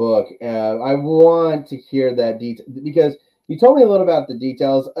writing a book. I want to hear that detail, because you told me a little about the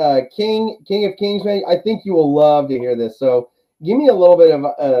details. King of Kings, man, I think you will love to hear this. So give me a little bit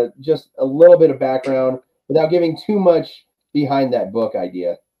of just a little bit of background without giving too much behind that book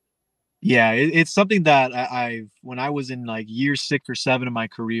idea. Yeah, it's something that when I was in like year 6 or 7 of my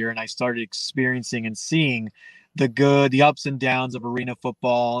career, and I started experiencing and seeing the ups and downs of arena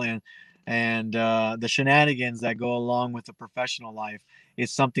football, and the shenanigans that go along with the professional life.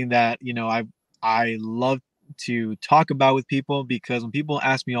 It's something that, I love to talk about with people, because when people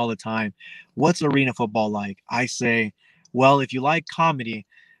ask me all the time, what's arena football like? I say, well, if you like comedy,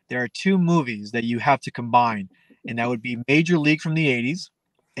 there are 2 movies that you have to combine, and that would be Major League from the 80s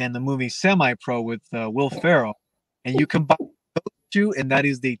and the movie Semi-Pro with Will Ferrell. And you combine those 2, and that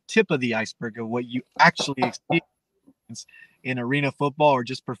is the tip of the iceberg of what you actually experience in arena football or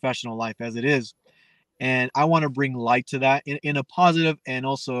just professional life as it is. And I want to bring light to that in a positive and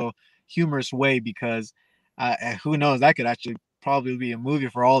also humorous way, because who knows, that could actually probably be a movie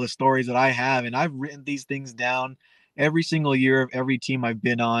for all the stories that I have. And I've written these things down every single year of every team I've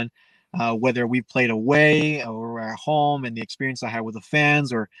been on, whether we played away or at home, and the experience I had with the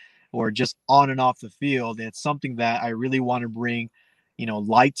fans, or just on and off the field. It's something that I really want to bring,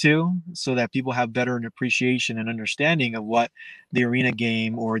 light to, so that people have better an appreciation and understanding of what the arena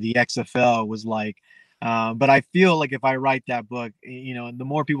game or the XFL was like. But I feel like if I write that book, and the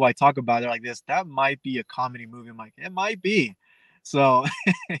more people I talk about, they're like this, that might be a comedy movie. I'm like, it might be. So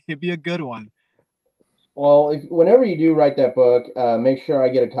it'd be a good one. Well, whenever you do write that book, make sure I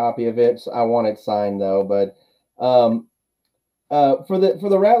get a copy of it. I want it signed though. But um, for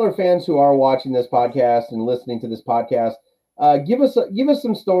the Rattler fans who are watching this podcast and listening to this podcast, give us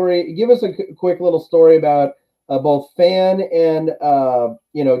some story. Give us a quick little story about both fan and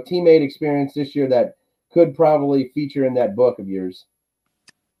teammate experience this year that could probably feature in that book of yours.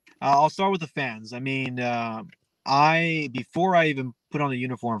 I'll start with the fans. I mean, before I even put on the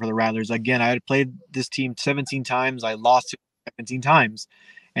uniform for the Rattlers, again, I had played this team 17 times. I lost 17 times.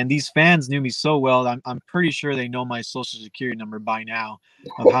 And these fans knew me so well. I'm pretty sure they know my social security number by now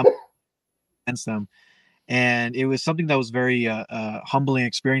of how against them. And it was something that was very humbling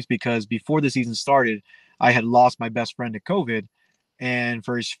experience, because before the season started, I had lost my best friend to COVID. And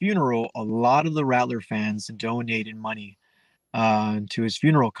for his funeral, a lot of the Rattler fans donated money to his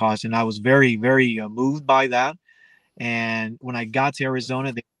funeral costs. And I was very, very moved by that. And when I got to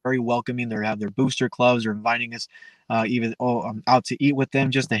Arizona, they were very welcoming. They have their booster clubs. They're inviting us out to eat with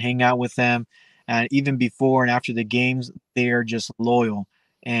them, just to hang out with them. And even before and after the games, they're just loyal.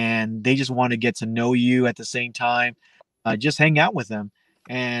 And they just want to get to know you at the same time, just hang out with them.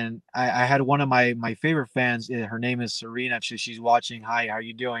 And I had one of my favorite fans. Her name is Serena. She's watching. Hi, how are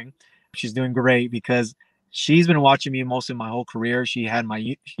you doing? She's doing great, because she's been watching me most of my whole career. She had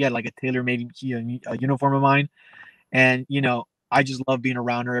like a tailor-made uniform of mine. And, I just love being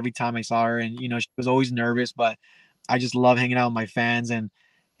around her every time I saw her. And, she was always nervous, but I just love hanging out with my fans and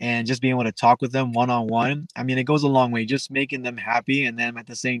just being able to talk with them one-on-one. I mean, it goes a long way, just making them happy. And then at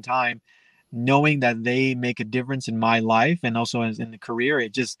the same time, knowing that they make a difference in my life and also in the career,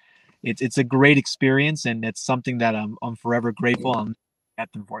 it's a great experience. And it's something that I'm forever grateful. I'm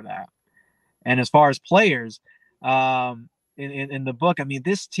at them for that. And as far as players, in the book, I mean,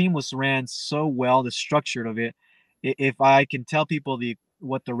 this team was ran so well, the structure of it. If I can tell people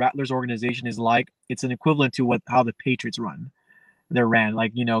what the Rattlers organization is like, it's an equivalent to how the Patriots they're ran.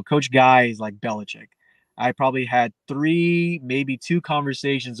 Like, Coach Guy is like Belichick. I probably had 3, maybe 2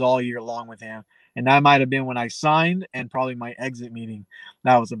 conversations all year long with him. And that might have been when I signed and probably my exit meeting.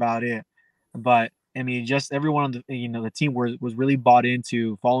 That was about it. But I mean, just everyone on the team was really bought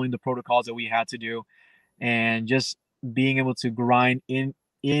into following the protocols that we had to do, and just being able to grind in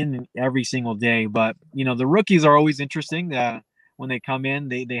every single day. But the rookies are always interesting. That when they come in,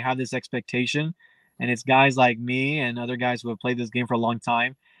 they have this expectation, and it's guys like me and other guys who have played this game for a long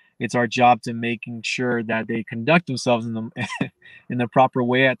time. It's our job to making sure that they conduct themselves in the in the proper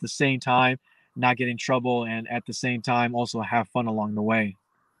way, at the same time not get in trouble, and at the same time also have fun along the way.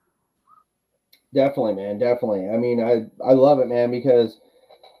 Definitely, man. Definitely. I mean, I love it, man, because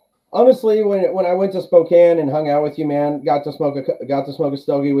honestly, when I went to Spokane and hung out with you, man, got to smoke a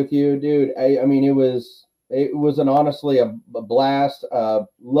stogie with you, dude. I mean, it was honestly a blast.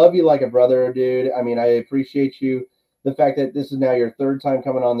 Love you like a brother, dude. I mean, I appreciate you. The fact that this is now your 3rd time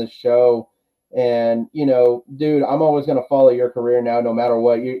coming on this show, and dude, I'm always gonna follow your career now, no matter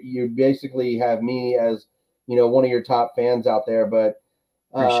what. You basically have me as one of your top fans out there, but.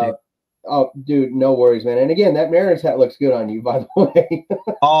 Appreciate. Oh, dude, no worries, man. And again, that Mariners hat looks good on you, by the way.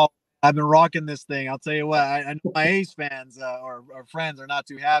 Oh, I've been rocking this thing. I'll tell you what. I know my A's fans or friends are not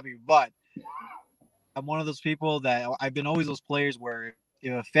too happy, but I'm one of those people that I've been always those players where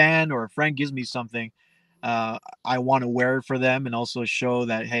if a fan or a friend gives me something, I want to wear it for them and also show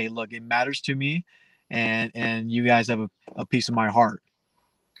that, hey, look, it matters to me, and you guys have a piece of my heart.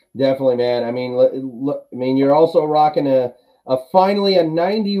 Definitely, man. I mean, look, I mean, you're also rocking a finally a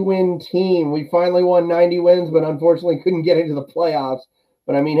 90-win team. We finally won 90 wins, but unfortunately couldn't get into the playoffs.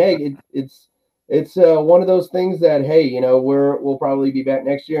 But I mean, hey, it's one of those things that, hey, we'll probably be back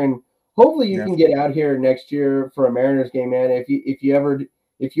next year, and hopefully you can get out here next year for a Mariners game, man.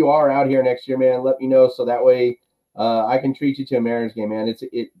 If you are out here next year, man, let me know, so that way I can treat you to a Mariners game, man.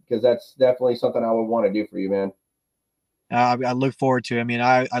 Because that's definitely something I would want to do for you, man. I look forward to it. I mean,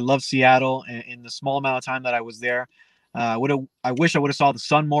 I love Seattle. In the small amount of time that I was there, I wish I would have saw the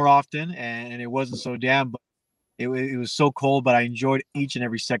sun more often, and it wasn't so damn. But it was so cold. But I enjoyed each and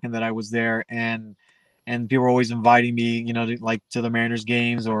every second that I was there, and people were always inviting me, to the Mariners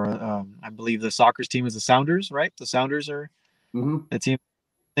games, or I believe the soccer team is the Sounders, right? The Sounders are the team.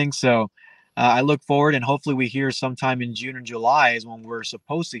 I think so. I look forward, and hopefully we hear sometime in June or July is when we're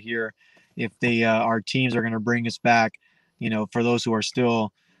supposed to hear if our teams are going to bring us back. For those who are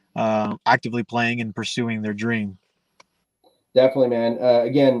still actively playing and pursuing their dream. Definitely, man.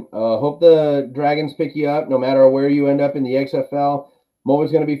 Again, hope the Dragons pick you up no matter where you end up in the XFL. I'm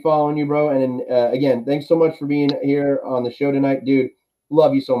always going to be following you, bro. And again, thanks so much for being here on the show tonight, dude.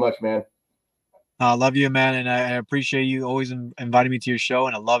 Love you so much, man. I love you, man, and I appreciate you always inviting me to your show,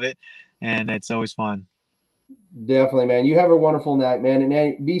 and I love it, and it's always fun. Definitely, man. You have a wonderful night, man,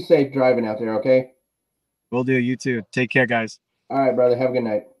 and be safe driving out there, okay? Will do. You too. Take care, guys. All right, brother. Have a good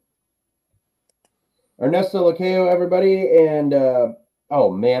night. Ernesto Lacayo, everybody, and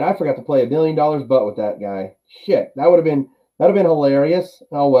oh man, I forgot to play $1 million butt with that guy. Shit, that'd have been hilarious.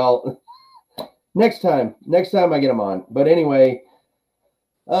 Oh well, next time I get him on. But anyway,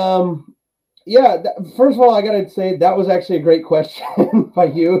 yeah. First of all, I gotta say that was actually a great question by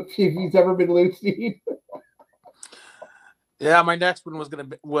you. If he's ever been loosied. Yeah, my next one was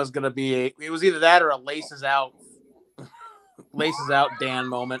gonna be it was either that or a laces out Dan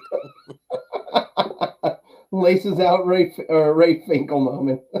moment. Laces out Ray Finkel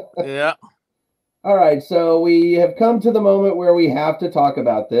moment. Yeah. All right, so we have come to the moment where we have to talk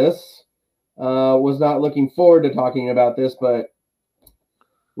about this. Was not looking forward to talking about this, but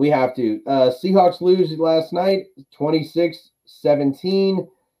we have to. Seahawks lose last night, 26-17.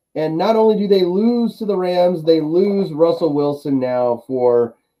 And not only do they lose to the Rams, they lose Russell Wilson now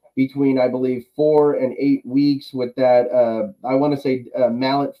for between, I believe, 4 and 8 weeks with that, I want to say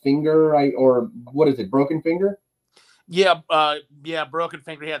mallet finger, right? Or what is it, broken finger? Yeah, broken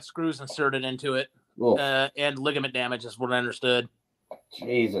finger. He had screws inserted into it, and ligament damage is what I understood.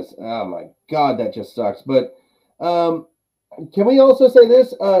 Jesus, oh my God, that just sucks. But can we also say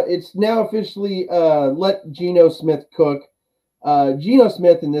this? It's now officially let Geno Smith cook. Geno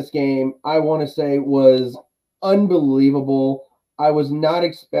Smith in this game, I want to say, was unbelievable. I was not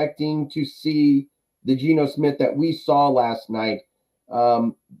expecting to see the Geno Smith that we saw last night.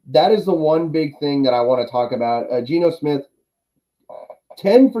 That is the one big thing that I want to talk about. Geno Smith,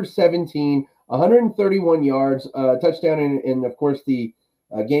 10 for 17, 131 yards, touchdown, and of course the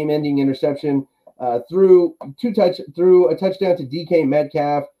game-ending interception. Threw a touchdown to DK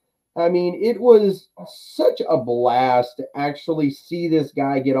Metcalf. I mean, it was such a blast to actually see this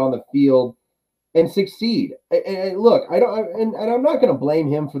guy get on the field and succeed. And look, and I'm not going to blame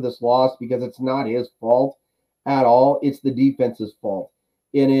him for this loss because it's not his fault at all. It's the defense's fault,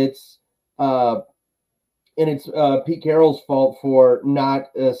 and it's Pete Carroll's fault for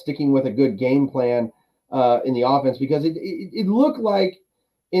not sticking with a good game plan in the offense, because it looked like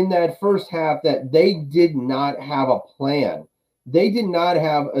in that first half that they did not have a plan. They did not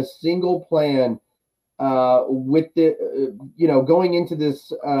have a single plan with the going into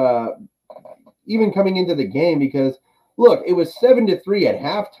this. Even coming into the game, because look, it was 7-3 at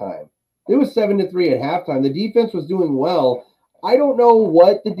halftime. It was 7-3 at halftime. The defense was doing well. I don't know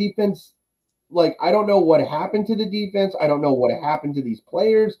what the defense, I don't know what happened to the defense. I don't know what happened to these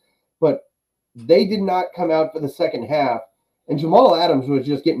players, but they did not come out for the second half. And Jamal Adams was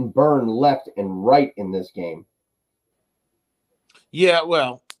just getting burned left and right in this game. Yeah,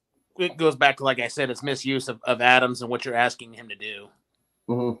 well, it goes back to, like I said, it's misuse of Adams and what you're asking him to do.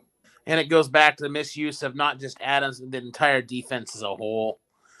 Mm-hmm. And it goes back to the misuse of not just Adams, the entire defense as a whole.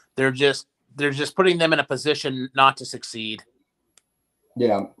 They're just putting them in a position not to succeed.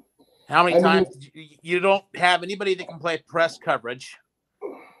 Yeah. How many times you don't have anybody that can play press coverage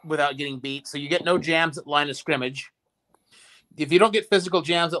without getting beat? So you get no jams at line of scrimmage. If you don't get physical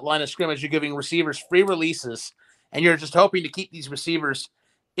jams at line of scrimmage, you're giving receivers free releases, and you're just hoping to keep these receivers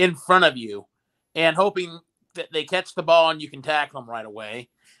in front of you and hoping that they catch the ball and you can tackle them right away.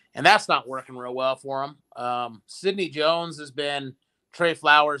 And that's not working real well for him. Sidney Jones has been Trey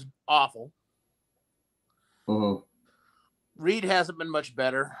Flowers awful. Mm-hmm. Reed hasn't been much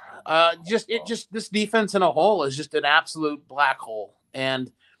better. This defense in a whole is just an absolute black hole. And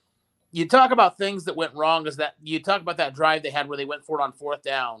you talk about things that went wrong, is that you talk about that drive they had where they went for it on 4th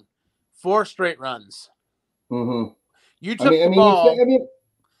down, 4 straight runs. Mm-hmm. You took the ball.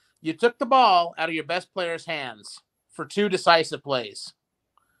 You took the ball out of your best player's hands for 2 decisive plays.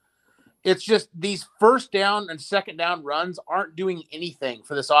 It's just these first down and second down runs aren't doing anything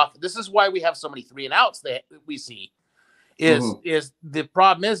for this offense. This is why we have so many 3 and outs that we see. Is the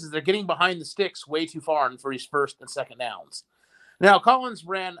problem is they're getting behind the sticks way too far for his first and second downs. Now, Collins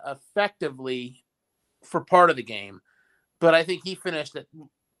ran effectively for part of the game, but I think he finished at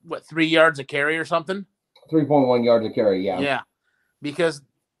 3 yards a carry or something. 3.1 yards a carry, yeah. Yeah, because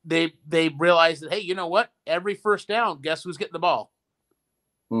they realized that, hey, you know what? Every first down, guess who's getting the ball?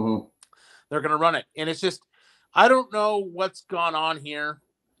 Mm-hmm. They're going to run it. And it's just, I don't know what's gone on here.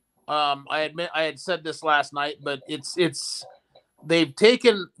 I admit I had said this last night, but it's they've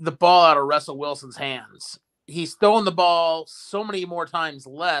taken the ball out of Russell Wilson's hands. he's throwing the ball so many more times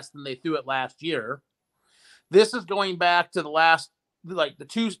less than they threw it last year. This is going back to the last, like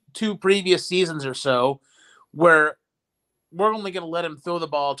the two previous seasons or so, where we're only going to let him throw the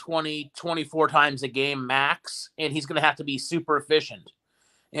ball 20, 24 times a game max, and he's going to have to be super efficient.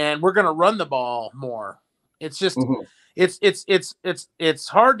 And we're going to run the ball more. It's just, it's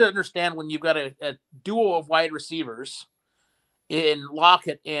hard to understand when you've got a duo of wide receivers in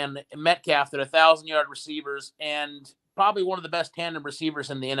Lockett and Metcalf that are 1,000-yard receivers and probably one of the best tandem receivers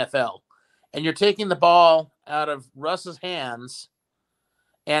in the NFL. And you're taking the ball out of Russ's hands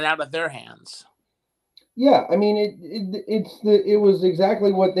and out of their hands. Yeah, I mean, it was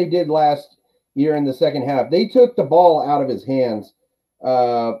exactly what they did last year in the second half. They took the ball out of his hands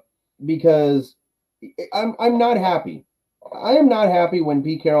because I'm not happy. I am not happy when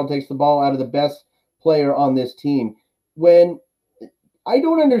Pete Carroll takes the ball out of the best player on this team. When I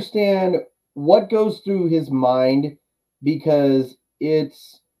don't understand what goes through his mind, because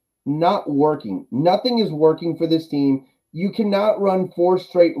it's not working. Nothing is working for this team. You cannot run 4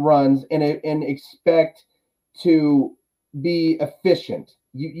 straight runs and expect to be efficient.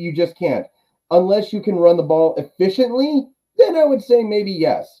 You just can't. Unless you can run the ball efficiently, then I would say maybe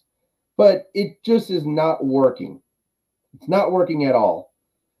yes. But it just is not working. It's not working at all.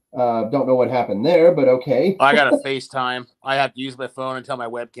 Don't know what happened there, but okay. I got a FaceTime. I have to use my phone until my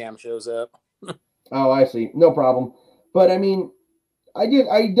webcam shows up. Oh, I see. No problem. But I mean,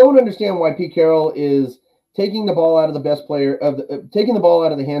 I don't understand why Pete Carroll is taking the ball out of the best player taking the ball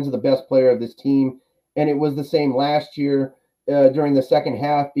out of the hands of the best player of this team. And it was the same last year during the second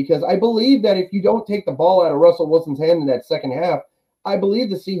half, because I believe that if you don't take the ball out of Russell Wilson's hand in that second half, I believe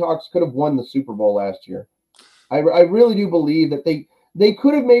the Seahawks could have won the Super Bowl last year. I really do believe that they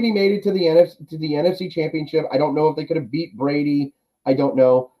could have maybe made it to the NFC Championship. I don't know if they could have beat Brady. I don't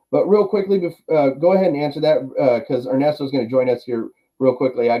know. But real quickly, go ahead and answer that, because Ernesto's going to join us here real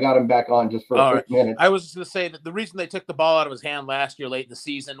quickly. I got him back on just for a quick minute. I was going to say that the reason they took the ball out of his hand last year late in the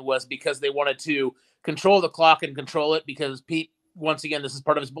season was because they wanted to control the clock and control it, because Pete, once again, this is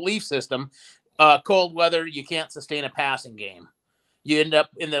part of his belief system. Cold weather, you can't sustain a passing game. You end up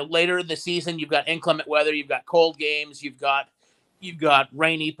later in the season, you've got inclement weather, you've got cold games, you've got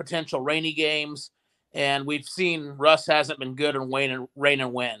potential rainy games, and we've seen Russ hasn't been good in rain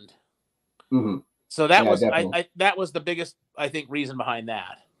and wind. Mm-hmm. So that that was the biggest, I think, reason behind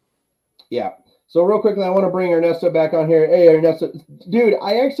that. Yeah. So real quickly, I want to bring Ernesto back on here. Hey, Ernesto, dude,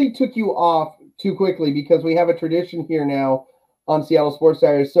 I actually took you off too quickly because we have a tradition here now on Seattle Sports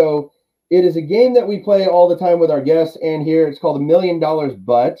Diaries. So it is a game that we play all the time with our guests, and here it's called $1 Million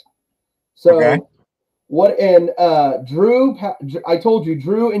But. So Drew, I told you,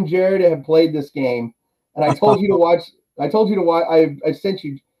 Drew and Jared have played this game, and I told you to watch. I sent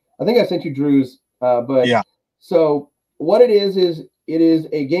you. I think I sent you Drew's. But yeah. So what it is it is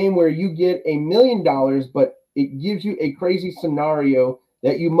a game where you get $1 million, but it gives you a crazy scenario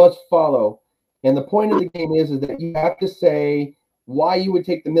that you must follow. And the point of the game is that you have to say why you would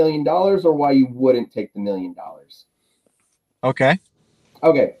take the $1 million or why you wouldn't take the $1 million. Okay.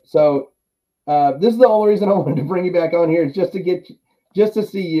 Okay. So this is the only reason I wanted to bring you back on here, is just to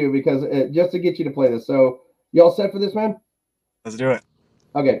see you, because just to get you to play this. So y'all set for this, man? Let's do it.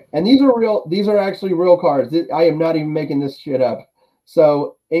 Okay. And these are actually real cards. I am not even making this shit up.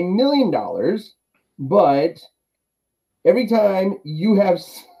 So $1 million, but every time you have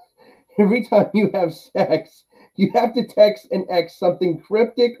sex, you have to text an ex something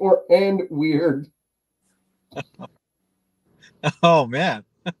cryptic and weird. Oh man.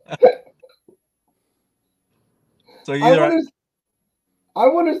 So I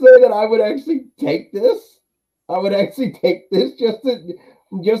want to say that I would actually take this. I would actually take this just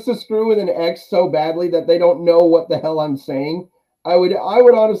to screw with an ex so badly that they don't know what the hell I'm saying. I would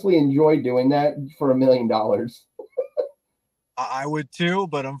honestly enjoy doing that for $1 million. I would too,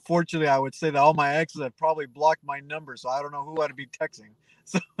 but unfortunately, I would say that all my exes have probably blocked my number, so I don't know who I'd be texting.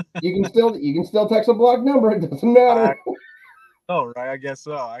 So you can still text a blocked number. It doesn't matter. Oh, right. I guess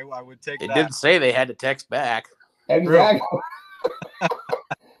so. I would take that. It didn't say they had to text back. Exactly.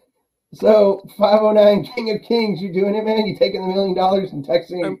 So 509 King of Kings, you doing it, man? You taking $1 million and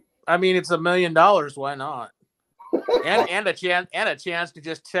texting? I mean, it's $1 million. Why not? and a chance to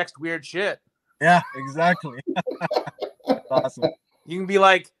just text weird shit. Yeah, exactly. Awesome. You can be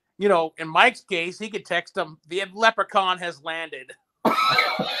like, in Mike's case, he could text him, "The leprechaun has landed." That's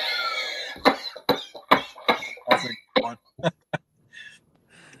a good one.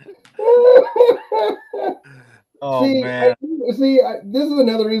 Oh man! This is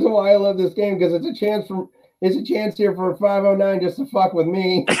another reason why I love this game, because it's a chance here for 509 just to fuck with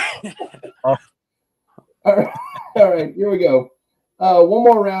me. All right. All right. Here we go. One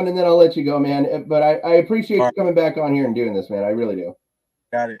more round, and then I'll let you go, man. But I appreciate you coming back on here and doing this, man. I really do.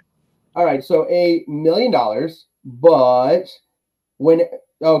 Got it. All right. So $1 million, but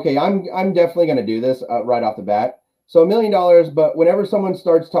I'm definitely going to do this right off the bat. So $1 million, but whenever someone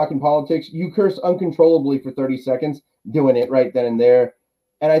starts talking politics, you curse uncontrollably for 30 seconds, doing it right then and there.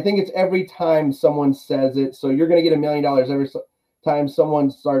 And I think it's every time someone says it. So you're going to get $1 million every time someone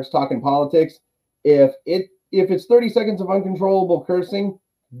starts talking politics. If it's 30 seconds of uncontrollable cursing,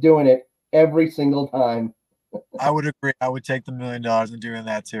 doing it every single time. I would agree. I would take the $1 million and doing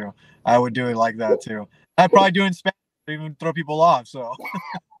that too. I would do it like that too. I'd probably do it in Spanish, even throw people off. So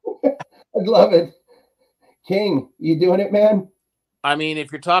I'd love it. King, you doing it, man? I mean,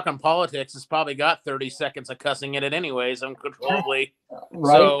 if you're talking politics, it's probably got 30 seconds of cussing in it anyways, uncontrollably.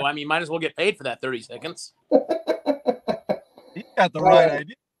 Right. So, I mean, might as well get paid for that 30 seconds. He got the right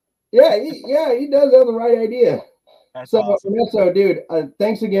idea. Yeah, he does have the right idea. That's awesome. So, dude,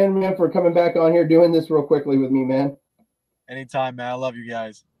 thanks again, man, for coming back on here, doing this real quickly with me, man. Anytime, man. I love you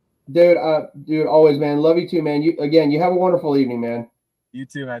guys. Dude, always, man. Love you too, man. You have a wonderful evening, man. You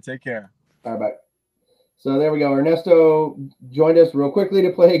too, man. Take care. All right, bye. So there we go. Ernesto joined us real quickly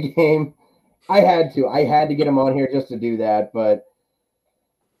to play a game. I had to get him on here just to do that. But,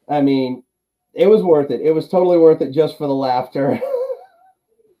 I mean, it was worth it. It was totally worth it just for the laughter.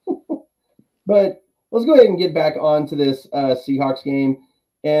 But let's go ahead and get back onto this Seahawks game.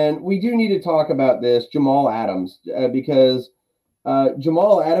 And we do need to talk about this, Jamal Adams, because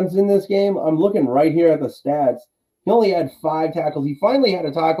Jamal Adams in this game, I'm looking right here at the stats. He only had 5 tackles. He finally had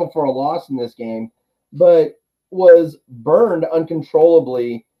a tackle for a loss in this game, but was burned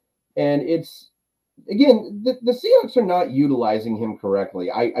uncontrollably. And it's, again, the Seahawks are not utilizing him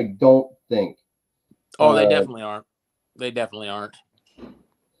correctly. I don't think. Oh, they definitely aren't. They definitely aren't.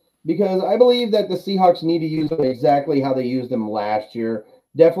 Because I believe that the Seahawks need to use him exactly how they used him last year.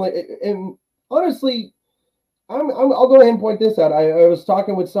 Definitely. And honestly, I'll go ahead and point this out. I was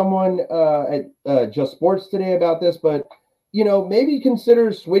talking with someone at Just Sports today about this, but maybe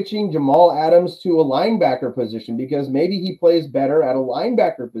consider switching Jamal Adams to a linebacker position because maybe he plays better at a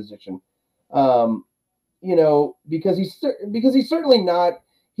linebacker position. Because he's certainly not.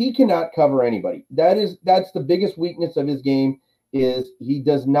 He cannot cover anybody. That's the biggest weakness of his game is he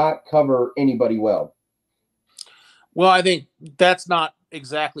does not cover anybody well. Well, I think that's not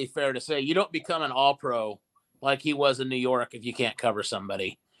exactly fair to say. You don't become an all-pro like he was in New York if you can't cover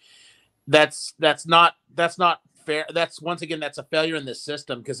somebody. That's not fair. That's once again, that's a failure in this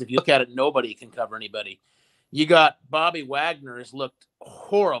system because if you look at it, nobody can cover anybody. You got Bobby Wagner has looked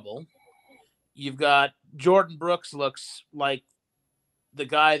horrible. You've got Jordan Brooks looks like the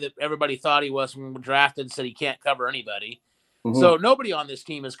guy that everybody thought he was when we drafted and said he can't cover anybody. Mm-hmm. So nobody on this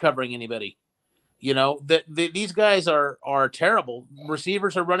team is covering anybody. These guys are terrible.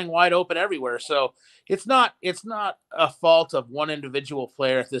 Receivers are running wide open everywhere. So it's not a fault of one individual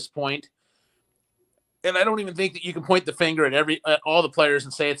player at this point. And I don't even think that you can point the finger at all the players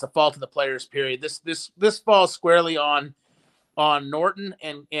and say it's a fault of the players, period. This falls squarely on Norton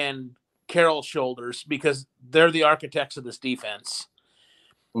and Carroll's shoulders because they're the architects of this defense.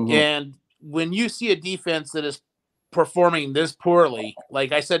 Mm-hmm. And when you see a defense that is performing this poorly,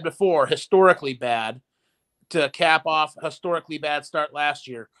 like I said before, historically bad, to cap off historically bad start last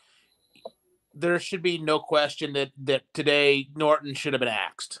year, there should be no question that today Norton should have been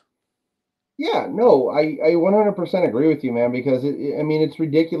axed. Yeah, no, I 100% agree with you, man, because it's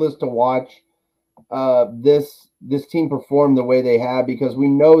ridiculous to watch this team perform the way they have because we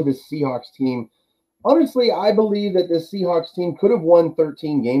know the Seahawks team. Honestly, I believe that this Seahawks team could have won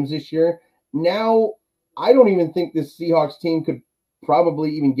 13 games this year. Now, I don't even think this Seahawks team could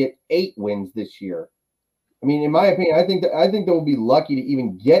probably even get 8 wins this year. I mean, in my opinion, I think they will be lucky to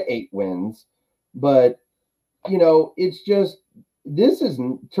even get 8 wins. But it's just this is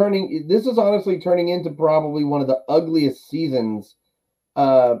honestly turning into probably one of the ugliest seasons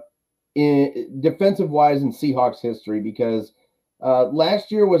in defensive wise in Seahawks history because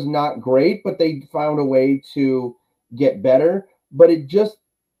last year was not great, but they found a way to get better. But it does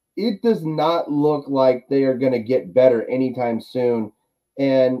not look like they are going to get better anytime soon.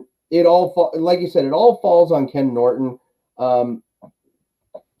 And like you said, it all falls on Ken Norton.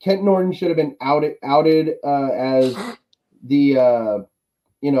 Ken Norton should have been outed as the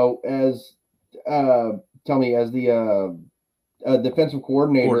defensive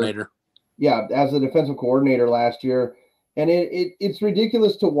coordinator. Yeah, as the defensive coordinator last year. And it's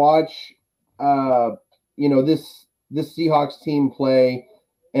ridiculous to watch this Seahawks team play.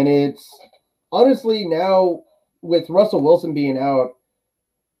 And it's honestly now with Russell Wilson being out,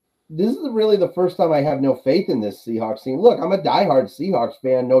 this is really the first time I have no faith in this Seahawks team. Look, I'm a diehard Seahawks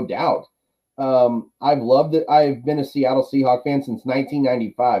fan, no doubt. I've loved it. I've been a Seattle Seahawks fan since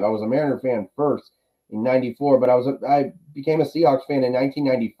 1995. I was a Mariner fan first in 94, but I became a Seahawks fan in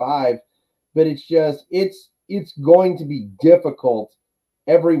 1995. But it's going to be difficult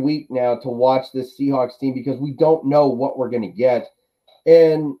every week now to watch this Seahawks team because we don't know what we're going to get.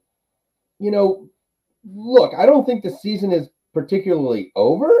 And, look, I don't think the season is particularly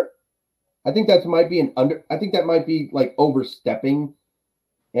over. I think that might be like overstepping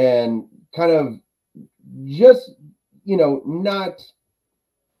and kind of just, not,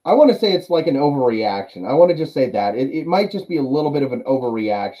 I want to say it's like an overreaction. I want to just say that it might just be a little bit of an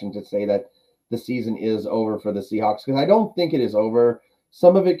overreaction to say that the season is over for the Seahawks, because I don't think it is over.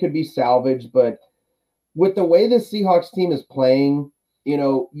 Some of it could be salvaged, but with the way the Seahawks team is playing,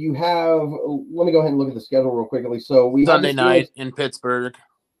 you have, let me go ahead and look at the schedule real quickly. So we Sunday night in Pittsburgh.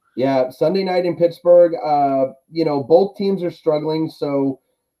 Yeah, Sunday night in Pittsburgh. Both teams are struggling, so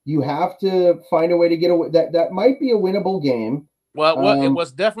you have to find a way to get away. That might be a winnable game. Well, it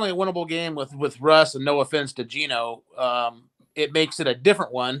was definitely a winnable game with Russ, and no offense to Geno. It makes it a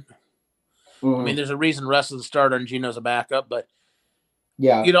different one. I mean, there's a reason Russ is a starter and Geno's a backup, but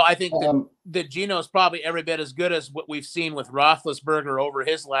yeah, I think that Geno's probably every bit as good as what we've seen with Roethlisberger over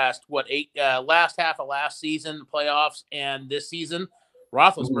his last half of last season, playoffs, and this season.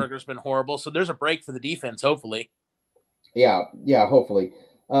 Roethlisberger's been horrible, so there's a break for the defense, hopefully. Yeah, hopefully.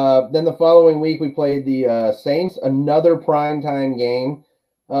 Then the following week we played the Saints, another primetime game.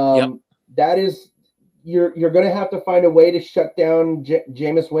 That is, you're going to have to find a way to shut down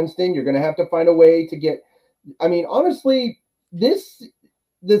Jameis Winston. You're going to have to find a way to get. I mean, honestly, the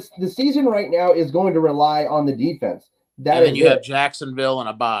season right now is going to rely on the defense. And then you have Jacksonville and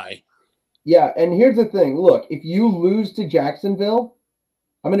a bye. Yeah, and here's the thing. Look, if you lose to Jacksonville,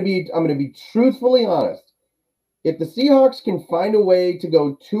 I'm going to be truthfully honest. If the Seahawks can find a way to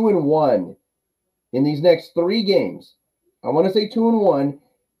go 2-1 in these next 3 games, I want to say 2-1,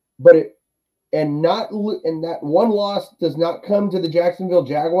 but that one loss does not come to the Jacksonville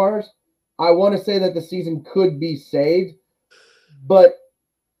Jaguars, I want to say that the season could be saved. But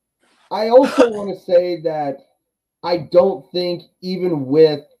I also want to say that I don't think, even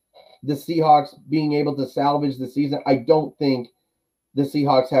with the Seahawks being able to salvage the season, I don't think the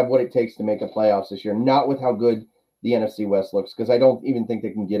Seahawks have what it takes to make the playoffs this year, not with how good the NFC West looks, because I don't even think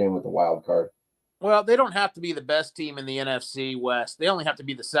they can get in with a wild card. Well, they don't have to be the best team in the NFC West. They only have to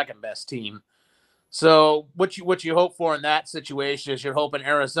be the second best team. So what you hope for in that situation is you're hoping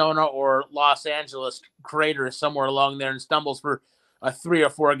Arizona or Los Angeles craters somewhere along there and stumbles for a 3 or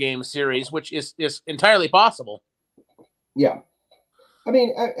 4 game series, which is entirely possible. Yeah. I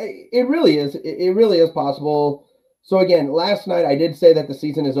mean, it really is. It really is possible. So again, last night I did say that the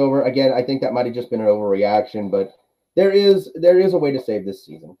season is over. Again, I think that might have just been an overreaction, but there is a way to save this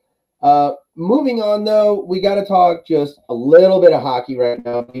season. Moving on, though, we got to talk just a little bit of hockey right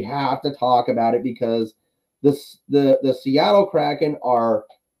now. We have to talk about it because the Seattle Kraken are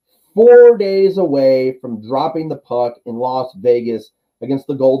 4 days away from dropping the puck in Las Vegas against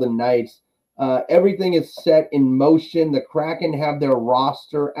the Golden Knights. Everything is set in motion. The Kraken have their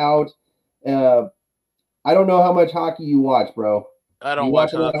roster out. I don't know how much hockey you watch, bro. I don't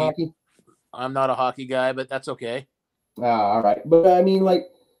watch hockey. I'm not a hockey guy, but that's okay. All right. But I mean, like,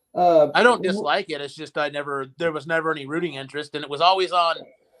 I don't dislike it. It's just there was never any rooting interest, and it was always on.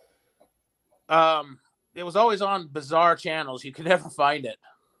 It was always on bizarre channels. You could never find it.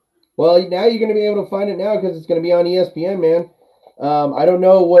 Well, now you're going to be able to find it now because it's going to be on ESPN, man. I don't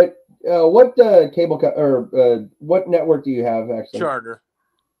know what what network do you have actually? Charter.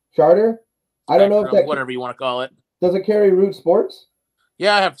 I don't know if that whatever you want to call it. Does it carry Root Sports?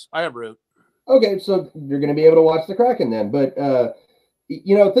 Yeah, I have Root. Okay, so you're going to be able to watch the Kraken then. But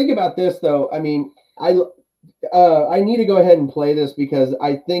think about this though. I mean, I need to go ahead and play this because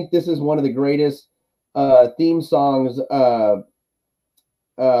I think this is one of the greatest theme songs. I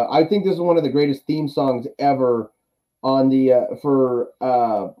think this is one of the greatest theme songs ever on the for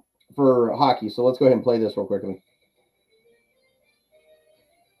hockey. So let's go ahead and play this real quickly.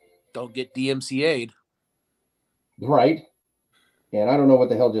 Don't get DMCA'd. Right. And I don't know what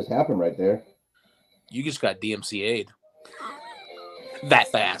the hell just happened right there. You just got DMCA'd. That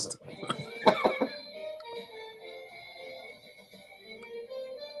fast.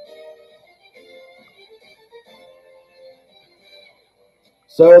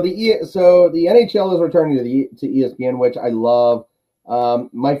 So the NHL is returning to ESPN, which I love.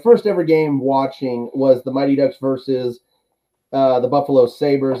 My first ever game watching was the Mighty Ducks versus the Buffalo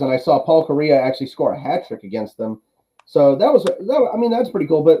Sabres, and I saw Paul Kariya actually score a hat trick against them. So I mean, that's pretty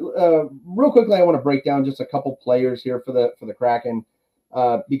cool. But real quickly, I want to break down just a couple players here for the Kraken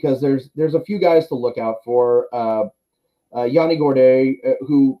because there's a few guys to look out for. Yanni Gourde,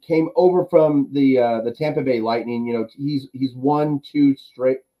 who came over from the Tampa Bay Lightning. You know, he's won 2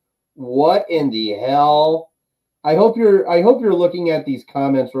 straight. What in the hell? I hope you're looking at these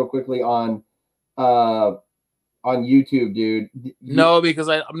comments real quickly on YouTube, dude. No, because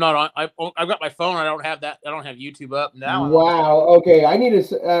I'm not on. I've got my phone. I don't have that. I don't have YouTube up now. Wow. Okay, I need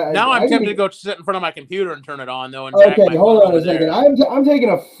to. Now I'm tempted to go sit in front of my computer and turn it on though. And okay, hold on a second. I'm taking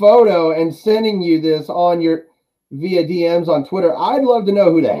a photo and sending you this on your via DMs on Twitter. I'd love to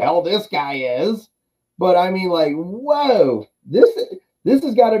know who the hell this guy is. But I mean, like, whoa, this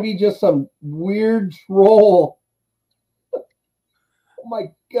has got to be just some weird troll. Oh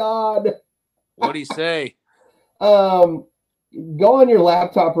my God. What'd he say? Go on your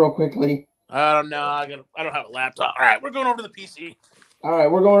laptop real quickly. I don't know. I don't have a laptop. All right, we're going over to the PC. All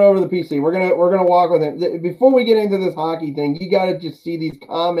right, we're going over to the PC. We're gonna walk with it. Before we get into this hockey thing, you got to just see these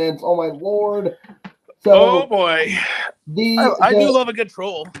comments. Oh my Lord. So, oh boy, I do love a good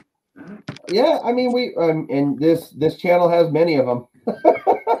troll. Yeah, I mean and this channel has many of them.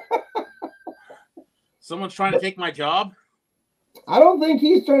 Someone's trying to take my job. I don't think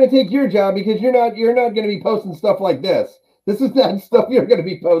he's trying to take your job because you're not going to be posting stuff like this. This is not stuff you're going to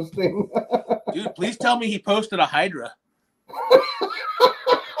be posting. Dude, please tell me he posted a Hydra.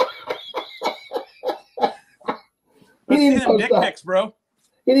 Let's see them dick pics, bro.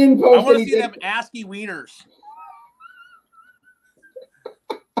 He didn't post. I want to see them ASCII wieners.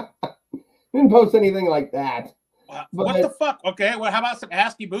 He didn't post anything like that. What the fuck? Okay, well, how about some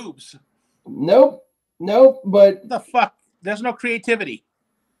ASCII boobs? Nope. But what the fuck? There's no creativity.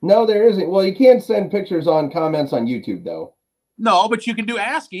 No, there isn't. Well, you can't send pictures on comments on YouTube, though. No, but you can do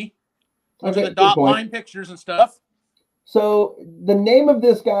ASCII. Those are the dot line pictures and stuff. So the name of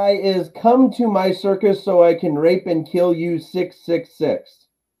this guy is "Come to My Circus So I Can Rape and Kill You 666."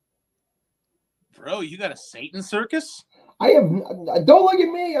 Bro, you got a Satan circus? I have. Don't look at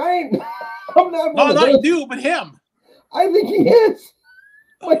me. I'm not. No, not you, but him. I think he is.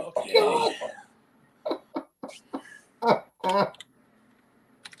 My okay. God.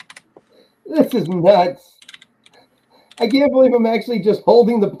 This is nuts. I can't believe I'm actually just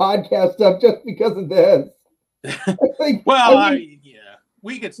holding the podcast up just because of this.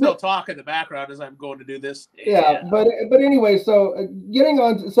 We could still talk in the background as I'm going to do this. Yeah. But anyway, so getting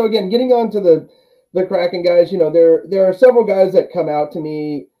on to the Kraken guys, you know, there are several guys that come out to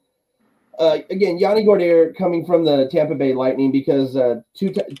me. Again, Yanni Gourde coming from the Tampa Bay Lightning because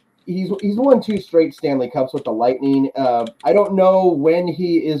he's won 2 straight Stanley Cups with the Lightning. I don't know when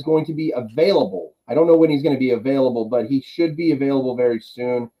he is going to be available. But he should be available very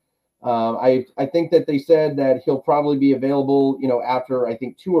soon. I think that they said that he'll probably be available, you know, after I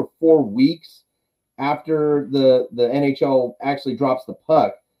think 2 or 4 weeks after the NHL actually drops the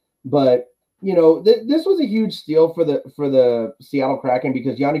puck. But you know, this was a huge steal for the Seattle Kraken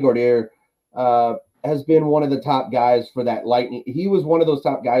because Yanni Gourde has been one of the top guys for that Lightning. He was one of those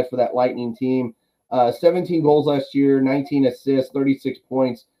top guys for that Lightning team. 17 goals last year, 19 assists, 36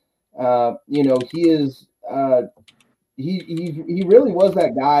 points. You know, he is he really was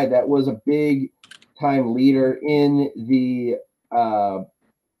that guy that was a big time leader in the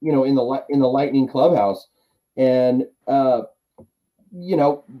you know, in the Lightning clubhouse. And you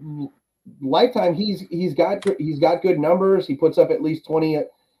know, lifetime he's got good numbers. He puts up at least 20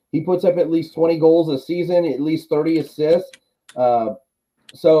 goals a season, at least 30 assists.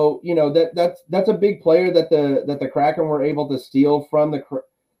 So you know, that's a big player that the Kraken were able to steal from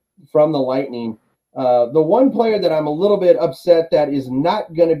the Lightning. The one player that I'm a little bit upset that is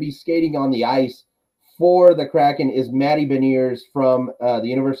not going to be skating on the ice for the Kraken is Matty Beniers from the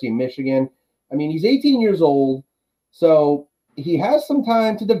University of Michigan. I mean, he's 18 years old, so he has some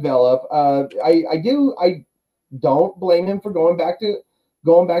time to develop. I don't blame him for going back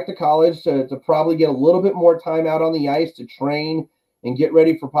to college to probably get a little bit more time out on the ice to train and get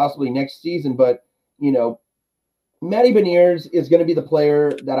ready for possibly next season. But, you know, Matty Beniers is going to be the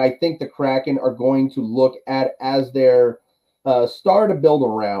player that I think the Kraken are going to look at as their star to build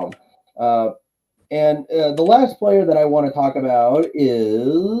around. And the last player that I want to talk about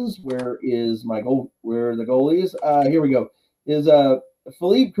is, where are the goalies? Here we go. Is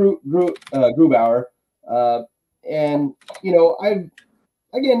Philippe Grubauer. And, you know,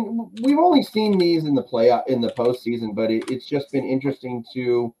 we've only seen these in the postseason, but it's just been interesting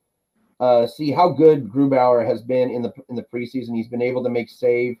to see how good Grubauer has been in the preseason. He's been able to make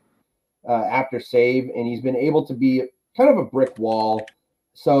save after save, and he's been able to be kind of a brick wall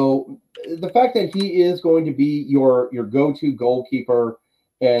So the fact that he is going to be your go-to goalkeeper,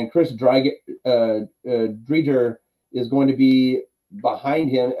 and Chris Drieger is going to be behind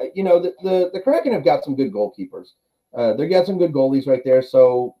him. The Kraken have got some good goalkeepers. They got some good goalies right there.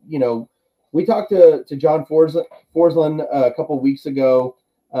 So we talked to John Forsland a couple of weeks ago,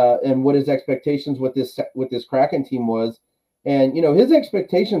 and what his expectations with this Kraken team was. And, his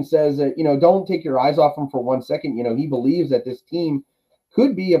expectation says that, don't take your eyes off him for 1 second. He believes that this team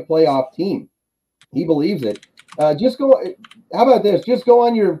could be a playoff team. He believes it. How about this? Just go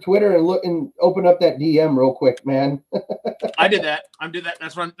on your Twitter and look and open up that DM real quick, man. I did that.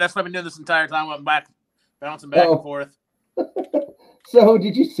 That's what I've been doing this entire time. I'm bouncing back and forth. So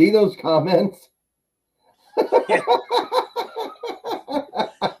did you see those comments? Yeah.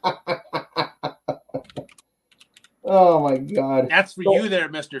 Oh my God. That's for you there,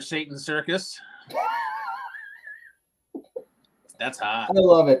 Mr. Satan Circus. That's hot. I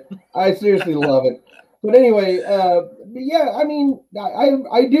love it. I seriously love it. But anyway, yeah, I mean,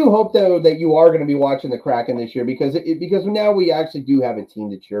 I do hope though that you are going to be watching the Kraken this year because now we actually do have a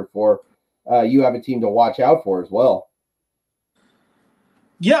team to cheer for. You have a team to watch out for as well.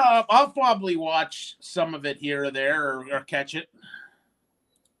 Yeah, I'll probably watch some of it here or there or catch it.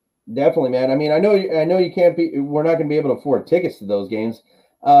 Definitely, man. I mean, I know you can't be. We're not going to be able to afford tickets to those games.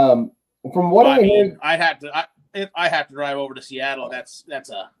 From what I heard, I have to drive over to Seattle. That's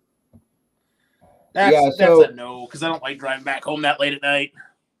a no because I don't like driving back home that late at night.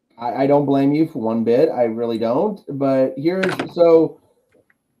 I don't blame you for one bit. I really don't. But so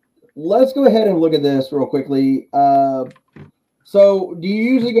let's go ahead and look at this real quickly. So do you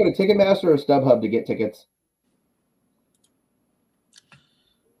usually go to Ticketmaster or StubHub to get tickets?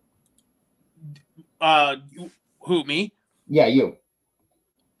 Who, me? Yeah, you.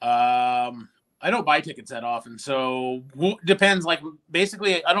 I don't buy tickets that often, so depends. Like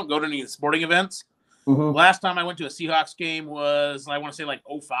basically, I don't go to any sporting events. Mm-hmm. Last time I went to a Seahawks game was, I want to say, like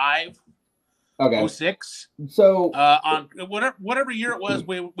 05, okay, 06. So on whatever year it was,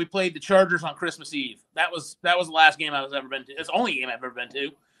 we played the Chargers on Christmas Eve. That was the last game I was ever been to. It's the only game I've ever been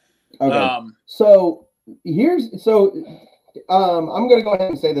to. Okay. I'm going to go ahead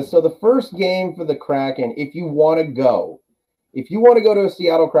and say this. So the first game for the Kraken, if you want to go to a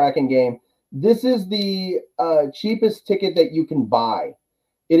Seattle Kraken game, this is the cheapest ticket that you can buy.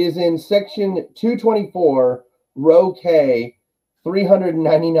 It is in section 224, row K,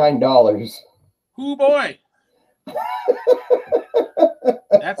 $399. Oh boy.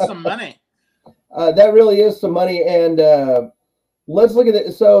 That's some money. That really is some money. And let's look at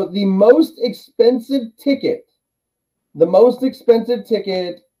it. So the most expensive ticket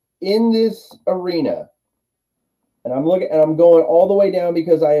in this arena, and I'm going all the way down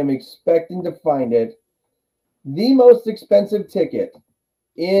because I am expecting to find it. The most expensive ticket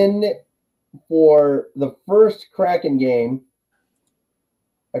for the first Kraken game.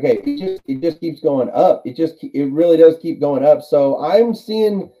 Okay, it just keeps going up. It really does keep going up. So I'm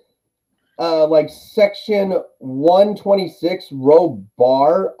seeing like section 126 row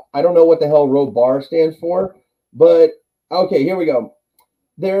bar. I don't know what the hell row bar stands for, but okay, here we go.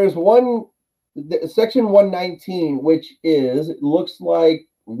 There's section 119, which looks like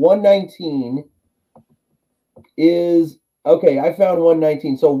 119 is, okay, I found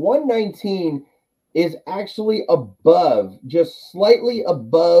 119. So 119 is actually just slightly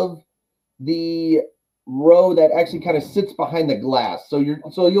above the row that actually kind of sits behind the glass. So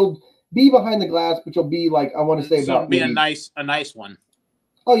you'll be behind the glass, but you'll be like, I want to say, it'll be a nice one.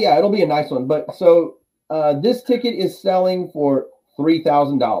 Oh yeah, it'll be a nice one. But so this ticket is selling for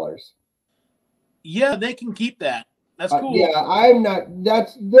 $3,000. Yeah, they can keep that. That's cool. Yeah, I'm not.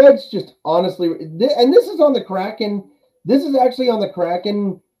 That's just honestly, and this is on the Kraken. This is actually on the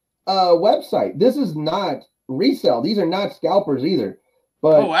Kraken website. This is not resale. These are not scalpers either.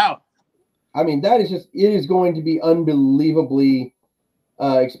 But oh wow, I mean, it is going to be unbelievably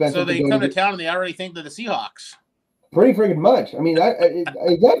expensive. So they come to town and they already think they're the Seahawks. Pretty freaking much. I mean,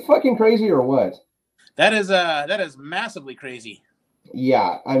 is that fucking crazy or what? That is massively crazy.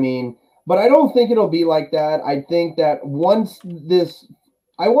 Yeah, I mean, but I don't think it'll be like that. I think that once this,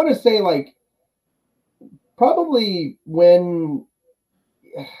 I want to say like probably when,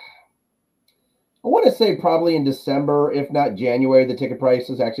 I want to say probably in December, if not January, the ticket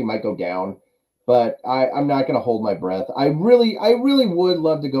prices actually might go down. But I'm not going to hold my breath. I really would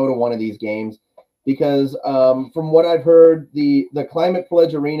love to go to one of these games because from what I've heard, the Climate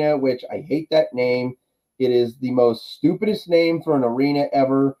Pledge Arena, which I hate that name, it is the most stupidest name for an arena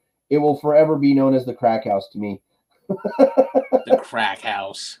ever. It will forever be known as the Crack House to me. The Crack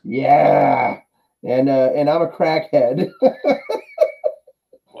House. Yeah. And I'm a crackhead.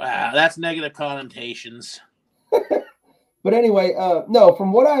 Wow, that's negative connotations. But anyway, no,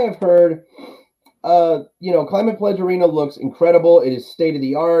 from what I have heard, Climate Pledge Arena looks incredible. It is state of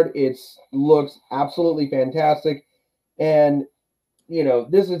the art. It looks absolutely fantastic. And,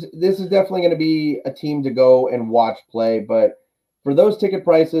 this is definitely going to be a team to go and watch play. But for those ticket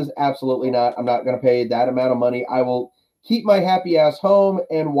prices, absolutely not. I'm not going to pay that amount of money. I will keep my happy ass home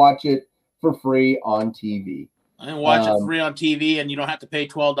and watch it for free on TV. And watch it free on TV, and you don't have to pay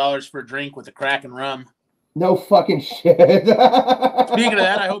 $12 for a drink with the Kraken rum. No fucking shit. Speaking of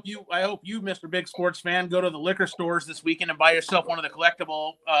that, I hope you, Mr. Big Sports Fan, go to the liquor stores this weekend and buy yourself one of the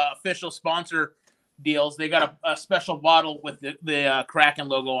collectible official sponsor deals. They got a special bottle with the Kraken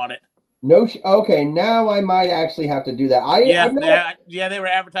logo on it. Okay, now I might actually have to do that. They were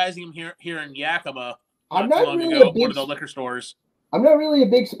advertising them here in Yakima. I'm not really a big one of the liquor stores. I'm not really a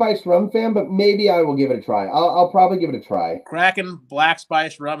big spiced rum fan, but maybe I will give it a try. I'll probably give it a try. Kraken Black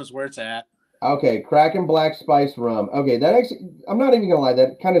Spice Rum is where it's at. Okay, Kraken Black Spice Rum. Okay, that actually, I'm not even gonna lie,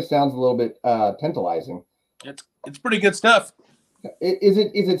 that kind of sounds a little bit tantalizing. It's pretty good stuff. Is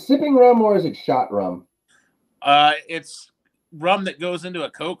it sipping rum or is it shot rum? It's rum that goes into a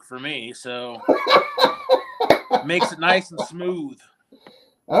Coke for me, so makes it nice and smooth.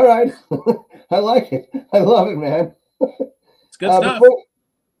 All right, I like it. I love it, man. It's good stuff.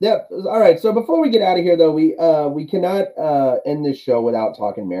 All right. So before we get out of here, though, we cannot end this show without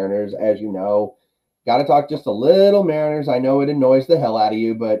talking Mariners. As you know, got to talk just a little Mariners. I know it annoys the hell out of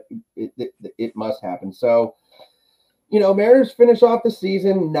you, but it must happen. So, Mariners finish off the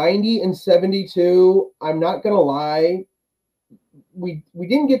season 90-72. I'm not gonna lie, we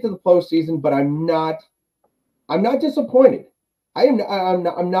didn't get to the postseason, but I'm not disappointed. I'm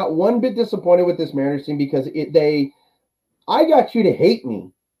not one bit disappointed with this Mariners team because I got you to hate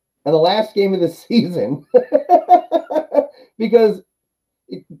me in the last game of the season because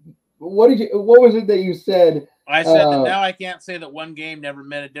what was it that you said? I said that now I can't say that one game never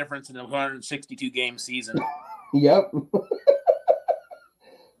made a difference in a 162 game season. Yep.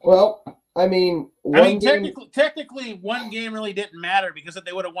 Well, technically one game really didn't matter because if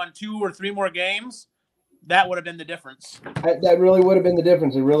they would have won 2 or 3 more games, that would have been the difference. That really would have been the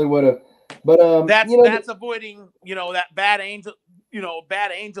difference. It really would have. But that's avoiding that bad angel.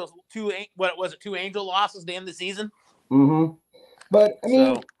 Bad Angels, 2 Angel losses to end the season. Mm-hmm. But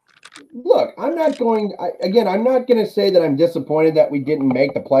look, I'm not going to say that I'm disappointed that we didn't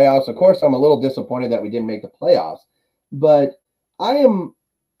make the playoffs. Of course, I'm a little disappointed that we didn't make the playoffs, but I am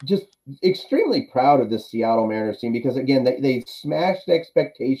just extremely proud of this Seattle Mariners team because again, they smashed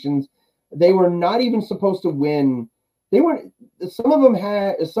expectations. They were not even supposed to win. They weren't. Some of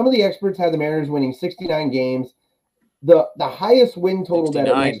the experts had the Mariners winning 69 games. The highest win total 69.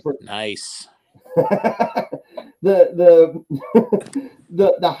 that an expert nice. the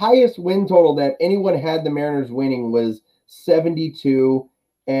highest win total that anyone had the Mariners winning was 72.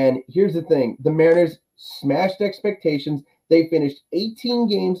 And here's the thing: the Mariners smashed expectations. They finished 18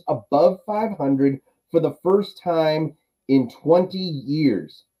 games above 500 for the first time in 20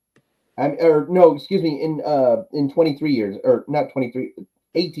 years. In 23 years, or not 23,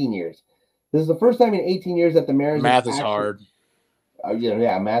 18 years. This is the first time in 18 years that the Mariners. Math is hard.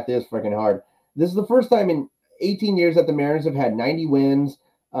 Yeah, math is freaking hard. This is the first time in 18 years that the Mariners have had 90 wins.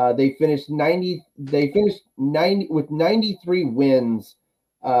 They finished 90 with 93 wins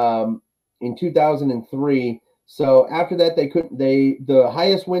in 2003. So after that, the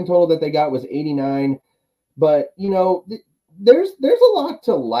highest win total that they got was 89. But there's a lot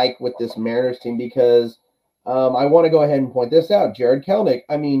to like with this Mariners team because I want to go ahead and point this out. Jared Kelenic,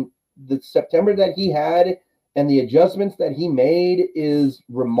 the September that he had and the adjustments that he made is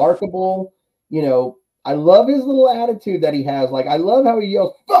remarkable. I love his little attitude that he has. Like, I love how he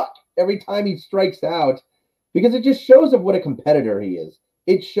yells, "fuck," every time he strikes out because it just shows of what a competitor he is.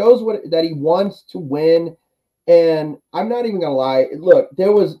 It shows that he wants to win. And I'm not even going to lie. Look,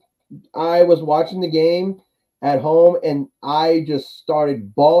 I was watching the game at home and I just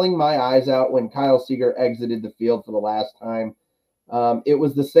started bawling my eyes out when Kyle Seager exited the field for the last time. It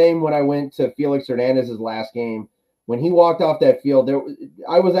was the same when I went to Felix Hernandez's last game. When he walked off that field,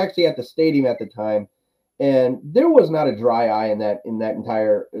 I was actually at the stadium at the time, and there was not a dry eye in that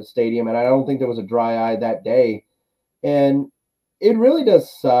entire stadium, and I don't think there was a dry eye that day. And it really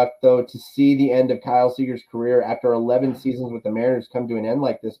does suck, though, to see the end of Kyle Seager's career after 11 seasons with the Mariners come to an end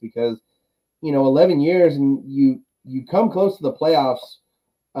like this because, 11 years and you come close to the playoffs,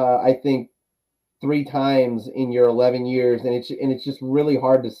 I think, 3 times in your 11 years, and it's just really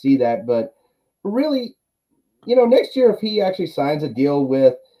hard to see that. But really, next year, if he actually signs a deal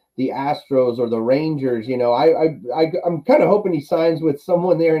with the Astros or the Rangers. You know, I'm kind of hoping he signs with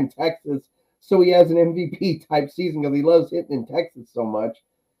someone there in Texas so he has an MVP type season because he loves hitting in Texas so much.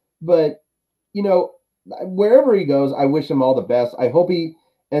 But, you know, wherever he goes, I wish him all the best. I hope he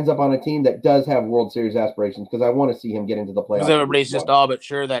ends up on a team that does have World Series aspirations because I want to see him get into the playoffs. Because everybody's just all but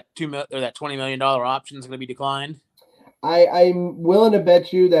sure that that $20 million option is going to be declined. I'm willing to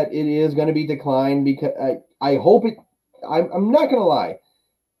bet you that it is going to be declined because I hope it. I'm not going to lie.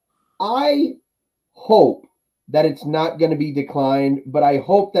 I hope that it's not going to be declined, but I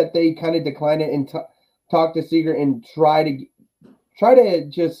hope that they kind of decline it and talk to Seager and try to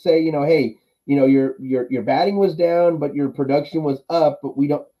just say, you know, hey, you know, your batting was down, but your production was up, but we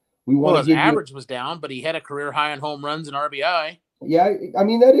want his average was down, but he had a career high in home runs and RBI. Yeah, I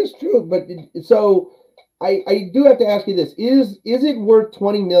mean that is true, but so I do have to ask you this: is it worth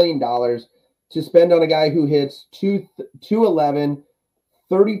 $20 million to spend on a guy who hits 211,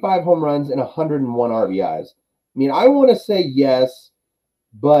 35 home runs, and 101 RBIs? I mean, I want to say yes,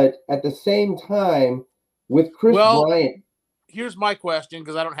 but at the same time, with Chris Bryant. Here's my question,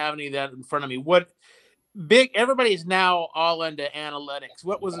 because I don't have any of that in front of me. Everybody's now all into analytics.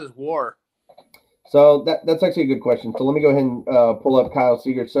 What was his WAR? So that's actually a good question. So let me go ahead and pull up Kyle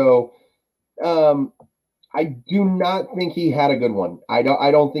Seager. So I do not think he had a good one. I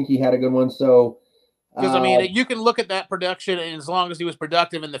don't think he had a good one. So because I mean, you can look at that production, and as long as he was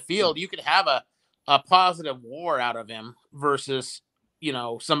productive in the field, you could have a positive WAR out of him versus, you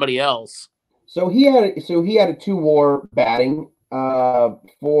know, somebody else. So he had a 2 WAR batting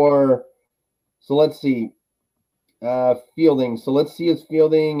for. So let's see, fielding. So let's see his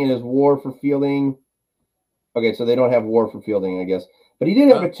fielding and his WAR for fielding. Okay, so they don't have WAR for fielding, I guess, but he did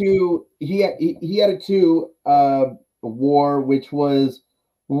have a 2. He had a 2 WAR, which was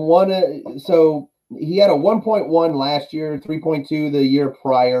one. So he had a 1.1 last year, 3.2 the year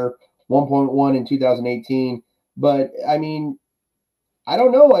prior, 1.1 in 2018. But I mean, I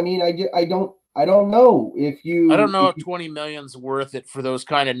don't know. I mean, I don't know if 20 million's worth it for those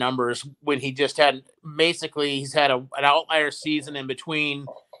kind of numbers when he just had he's had an outlier season in between,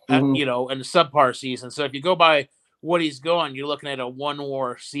 you know, and a subpar season. So if you go by what he's going, you're looking at a 1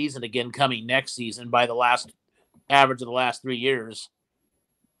 WAR season again coming next season by the last average of the last 3 years.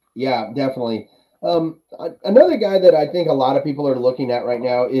 Yeah, definitely. Another guy that I think a lot of people are looking at right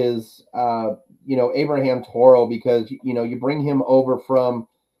now is, you know, Abraham Toro, because, you know, you bring him over from,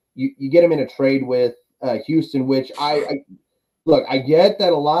 you get him in a trade with Houston, which I get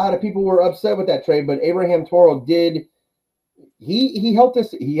that a lot of people were upset with that trade, but Abraham Toro did. He helped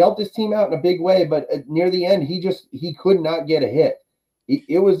us. He helped his team out in a big way, but near the end, he could not get a hit.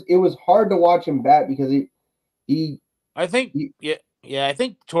 It was hard to watch him bat because I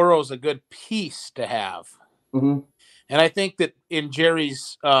think Toro's a good piece to have, and I think that in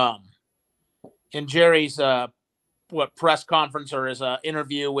Jerry's press conference or his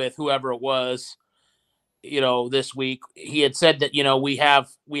interview with whoever it was, you know, this week, he had said that, you know, we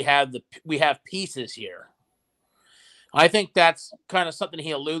have pieces here. I think that's kind of something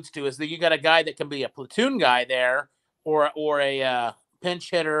he alludes to, is that you got a guy that can be a platoon guy there, or a pinch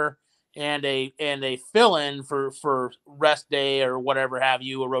hitter and a fill-in for rest day or whatever have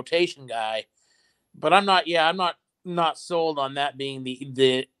you, a rotation guy. But I'm not sold on that being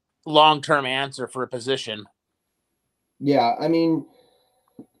the long-term answer for a position. Yeah, I mean,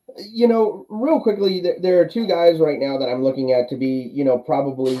 you know, real quickly, there are 2 guys right now that I'm looking at to be, you know,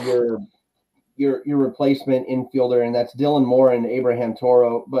 probably your replacement infielder, and that's Dylan Moore and Abraham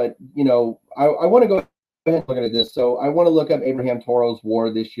Toro. But, you know, I want to go ahead and look at this. So I want to look up Abraham Toro's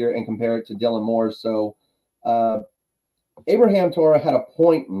WAR this year and compare it to Dylan Moore's. So Abraham Toro had a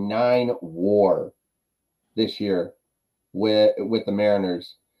 .9 WAR this year with the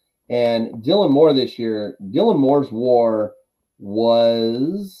Mariners. And Dylan Moore's WAR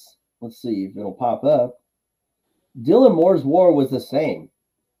was, let's see if it'll pop up. Dylan Moore's WAR was the same.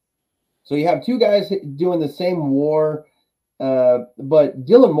 So you have 2 guys doing the same WAR, but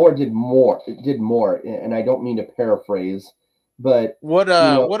Dylan Moore did more, and I don't mean to paraphrase, but what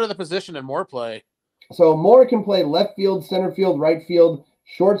are the position in Moore play? So Moore can play left field, center field, right field,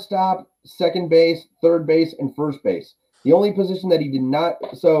 shortstop, second base, third base, and first base. The only position that he did not.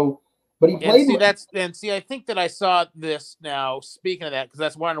 So, but he played. I think that I saw this now. Speaking of that, because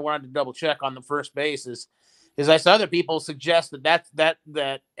that's why I wanted to double check on the first base is I saw other people suggest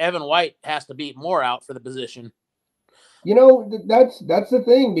that Evan White has to beat Moore out for the position. You know, that's the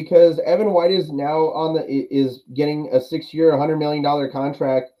thing, because Evan White is now is getting a 6-year, $100 million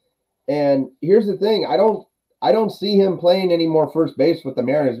contract, and here's the thing: I don't see him playing any more first base with the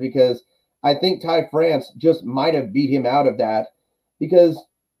Mariners, because I think Ty France just might have beat him out of that, because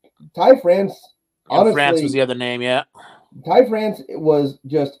Ty France, honestly, France was the other name, yeah. Ty France was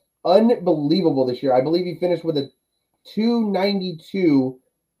just unbelievable this year. I believe he finished with a 292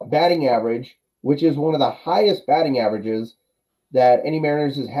 batting average, which is one of the highest batting averages that any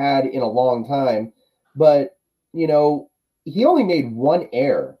Mariners has had in a long time. But, you know, he only made one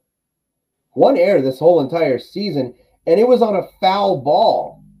error this whole entire season, and it was on a foul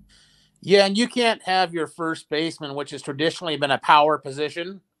ball. Yeah, and you can't have your first baseman, which has traditionally been a power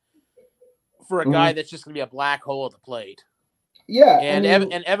position, for a guy that's just going to be a black hole at the plate. Yeah, and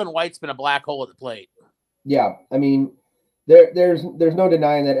Evan White's been a black hole at the plate. Yeah, I mean, there's no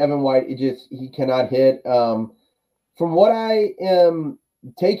denying that Evan White he cannot hit. From what I am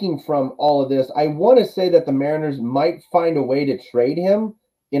taking from all of this, I want to say that the Mariners might find a way to trade him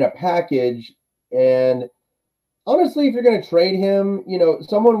in a package. And honestly, if you're going to trade him, you know,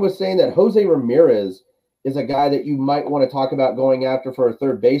 someone was saying that Jose Ramirez is a guy that you might want to talk about going after for a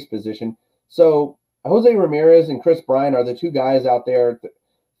third base position. So Jose Ramirez and Chris Bryant are the two guys out there,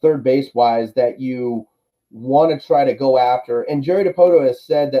 third base wise, that you want to try to go after. And Jerry Dipoto has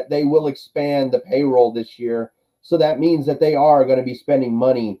said that they will expand the payroll this year. So that means that they are going to be spending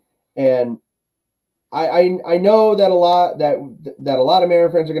money. And I know that a lot of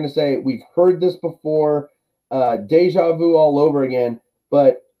Mariners fans are going to say, we've heard this before, deja vu all over again.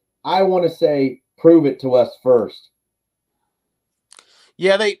 But I want to say, prove it to us first.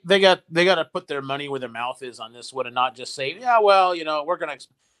 Yeah, they got to put their money where their mouth is on this one, and not just say, yeah, well, you know, we're going to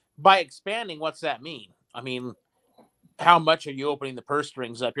by expanding. What's that mean? I mean, how much are you opening the purse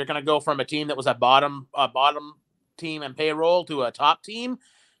strings up? You're going to go from a team that was a bottom team and payroll to a top team.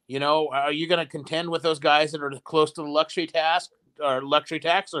 You know, are you going to contend with those guys that are close to the luxury tax,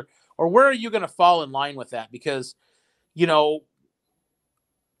 or where are you going to fall in line with that? Because, you know,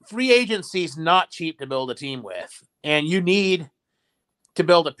 free agency is not cheap to build a team with, and you need to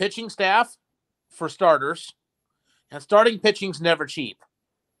build a pitching staff for starters, and starting pitching's never cheap.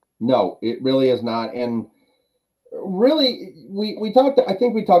 No, it really is not. And really, we talked, I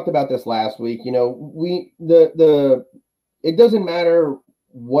think we talked about this last week. You know, it doesn't matter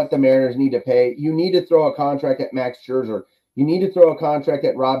what the Mariners need to pay. You need to throw a contract at Max Scherzer. You need to throw a contract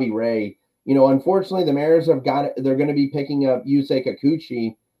at Robbie Ray. You know, unfortunately, the Mariners they're going to be picking up Yusei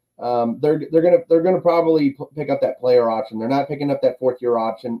Kikuchi. They're gonna probably pick up that player option. They're not picking up that fourth-year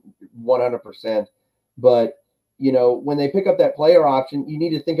option 100%. But you know, when they pick up that player option, you need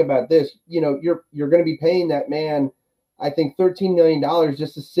to think about this. You know, you're going to be paying that man, I think, $13 million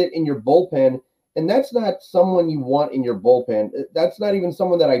just to sit in your bullpen, and that's not someone you want in your bullpen. That's not even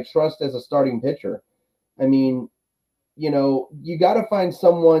someone that I trust as a starting pitcher. I mean, you know, you got to find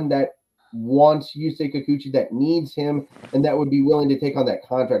someone that wants Yusei Kikuchi, that needs him, and that would be willing to take on that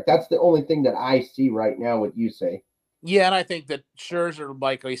contract. That's the only thing that I see right now with Yusei. Yeah, and I think that Scherzer,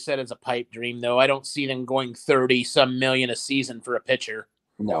 like I said, is a pipe dream, though. I don't see them going 30-some million a season for a pitcher.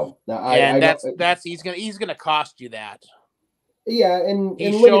 No, he's gonna cost you that. Yeah, and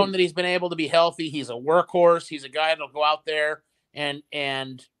he's shown that he's been able to be healthy. He's a workhorse. He's a guy that'll go out there and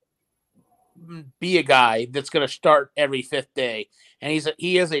be a guy that's going to start every fifth day. And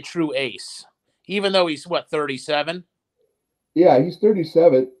he is a true ace, even though he's 37. Yeah, he's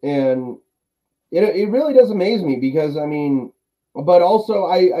 37, and it really does amaze me because I mean, but also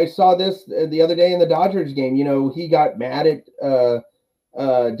I saw this the other day in the Dodgers game. You know, he got mad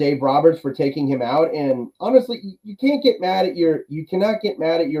at Dave Roberts for taking him out, and honestly, you cannot get mad at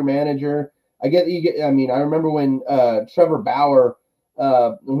your manager. I remember when Trevor Bauer,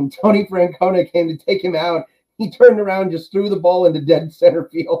 when Tony Francona came to take him out, he turned around and just threw the ball into dead center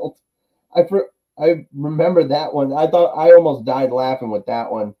field. I remember that one. I thought I almost died laughing with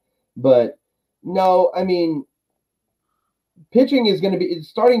that one. But no, I mean, starting pitching is going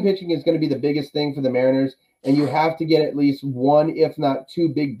to be the biggest thing for the Mariners, and you have to get at least one, if not two,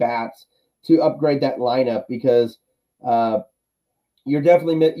 big bats to upgrade that lineup because that's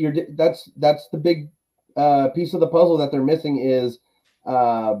the big piece of the puzzle that they're missing is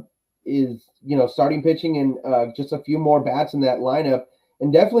starting pitching and just a few more bats in that lineup,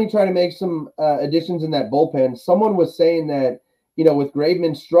 and definitely try to make some additions in that bullpen. Someone was saying that, you know, with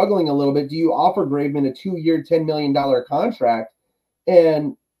Graveman struggling a little bit, do you offer Graveman a 2-year, $10 million contract?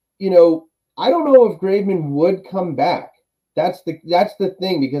 And, you know, I don't know if Graveman would come back. That's the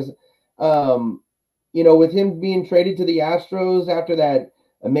thing because, you know, with him being traded to the Astros after that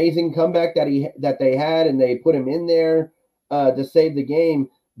amazing comeback that they had, and they put him in there to save the game.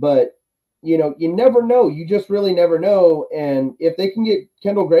 But, you know, you never know. You just really never know. And if they can get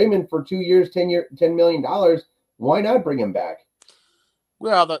Kendall Graveman for 2 years, $10 million, why not bring him back?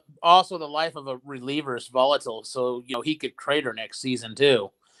 Well, also the life of a reliever is volatile, so you know he could crater next season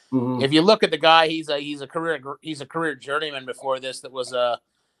too. Mhm. If you look at the guy, he's a career journeyman before this. That was a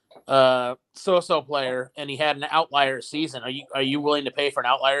so-so player, and he had an outlier season. Are you willing to pay for an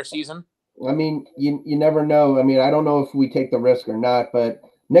outlier season? I mean, you never know. I mean, I don't know if we take the risk or not, but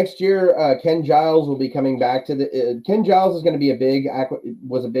next year, Ken Giles will be coming back to the. Ken Giles is going to be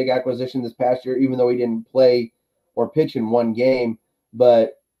was a big acquisition this past year, even though he didn't play or pitch in one game.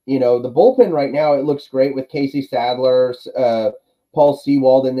 But the bullpen right now, it looks great with Casey Sadler, Paul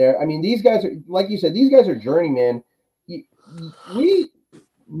Sewald in there. I mean, these guys are, like you said, these guys are journeymen. You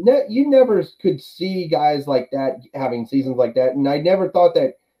never could see guys like that having seasons like that, and I never thought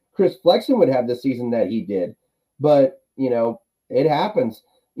that Chris Flexen would have the season that he did. But it happens.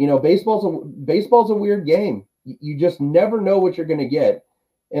 Baseball's a weird game. You just never know what you're going to get.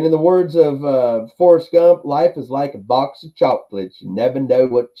 And in the words of Forrest Gump, life is like a box of chocolates. You never know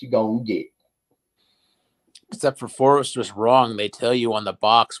what you're going to get. Except for Forrest was wrong. They tell you on the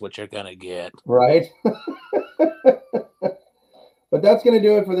box what you're going to get. Right? But that's going to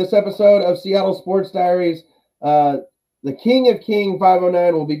do it for this episode of Seattle Sports Diaries. The King of King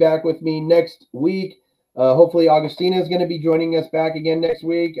 509 will be back with me next week. Hopefully Augustina is going to be joining us back again next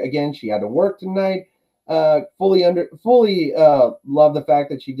week. Again, she had to work tonight. Fully love the fact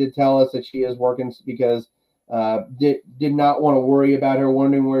that she did tell us that she is working because did not want to worry about her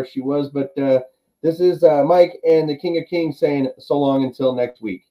wondering where she was. But this is Mike and the King of Kings saying so long until next week.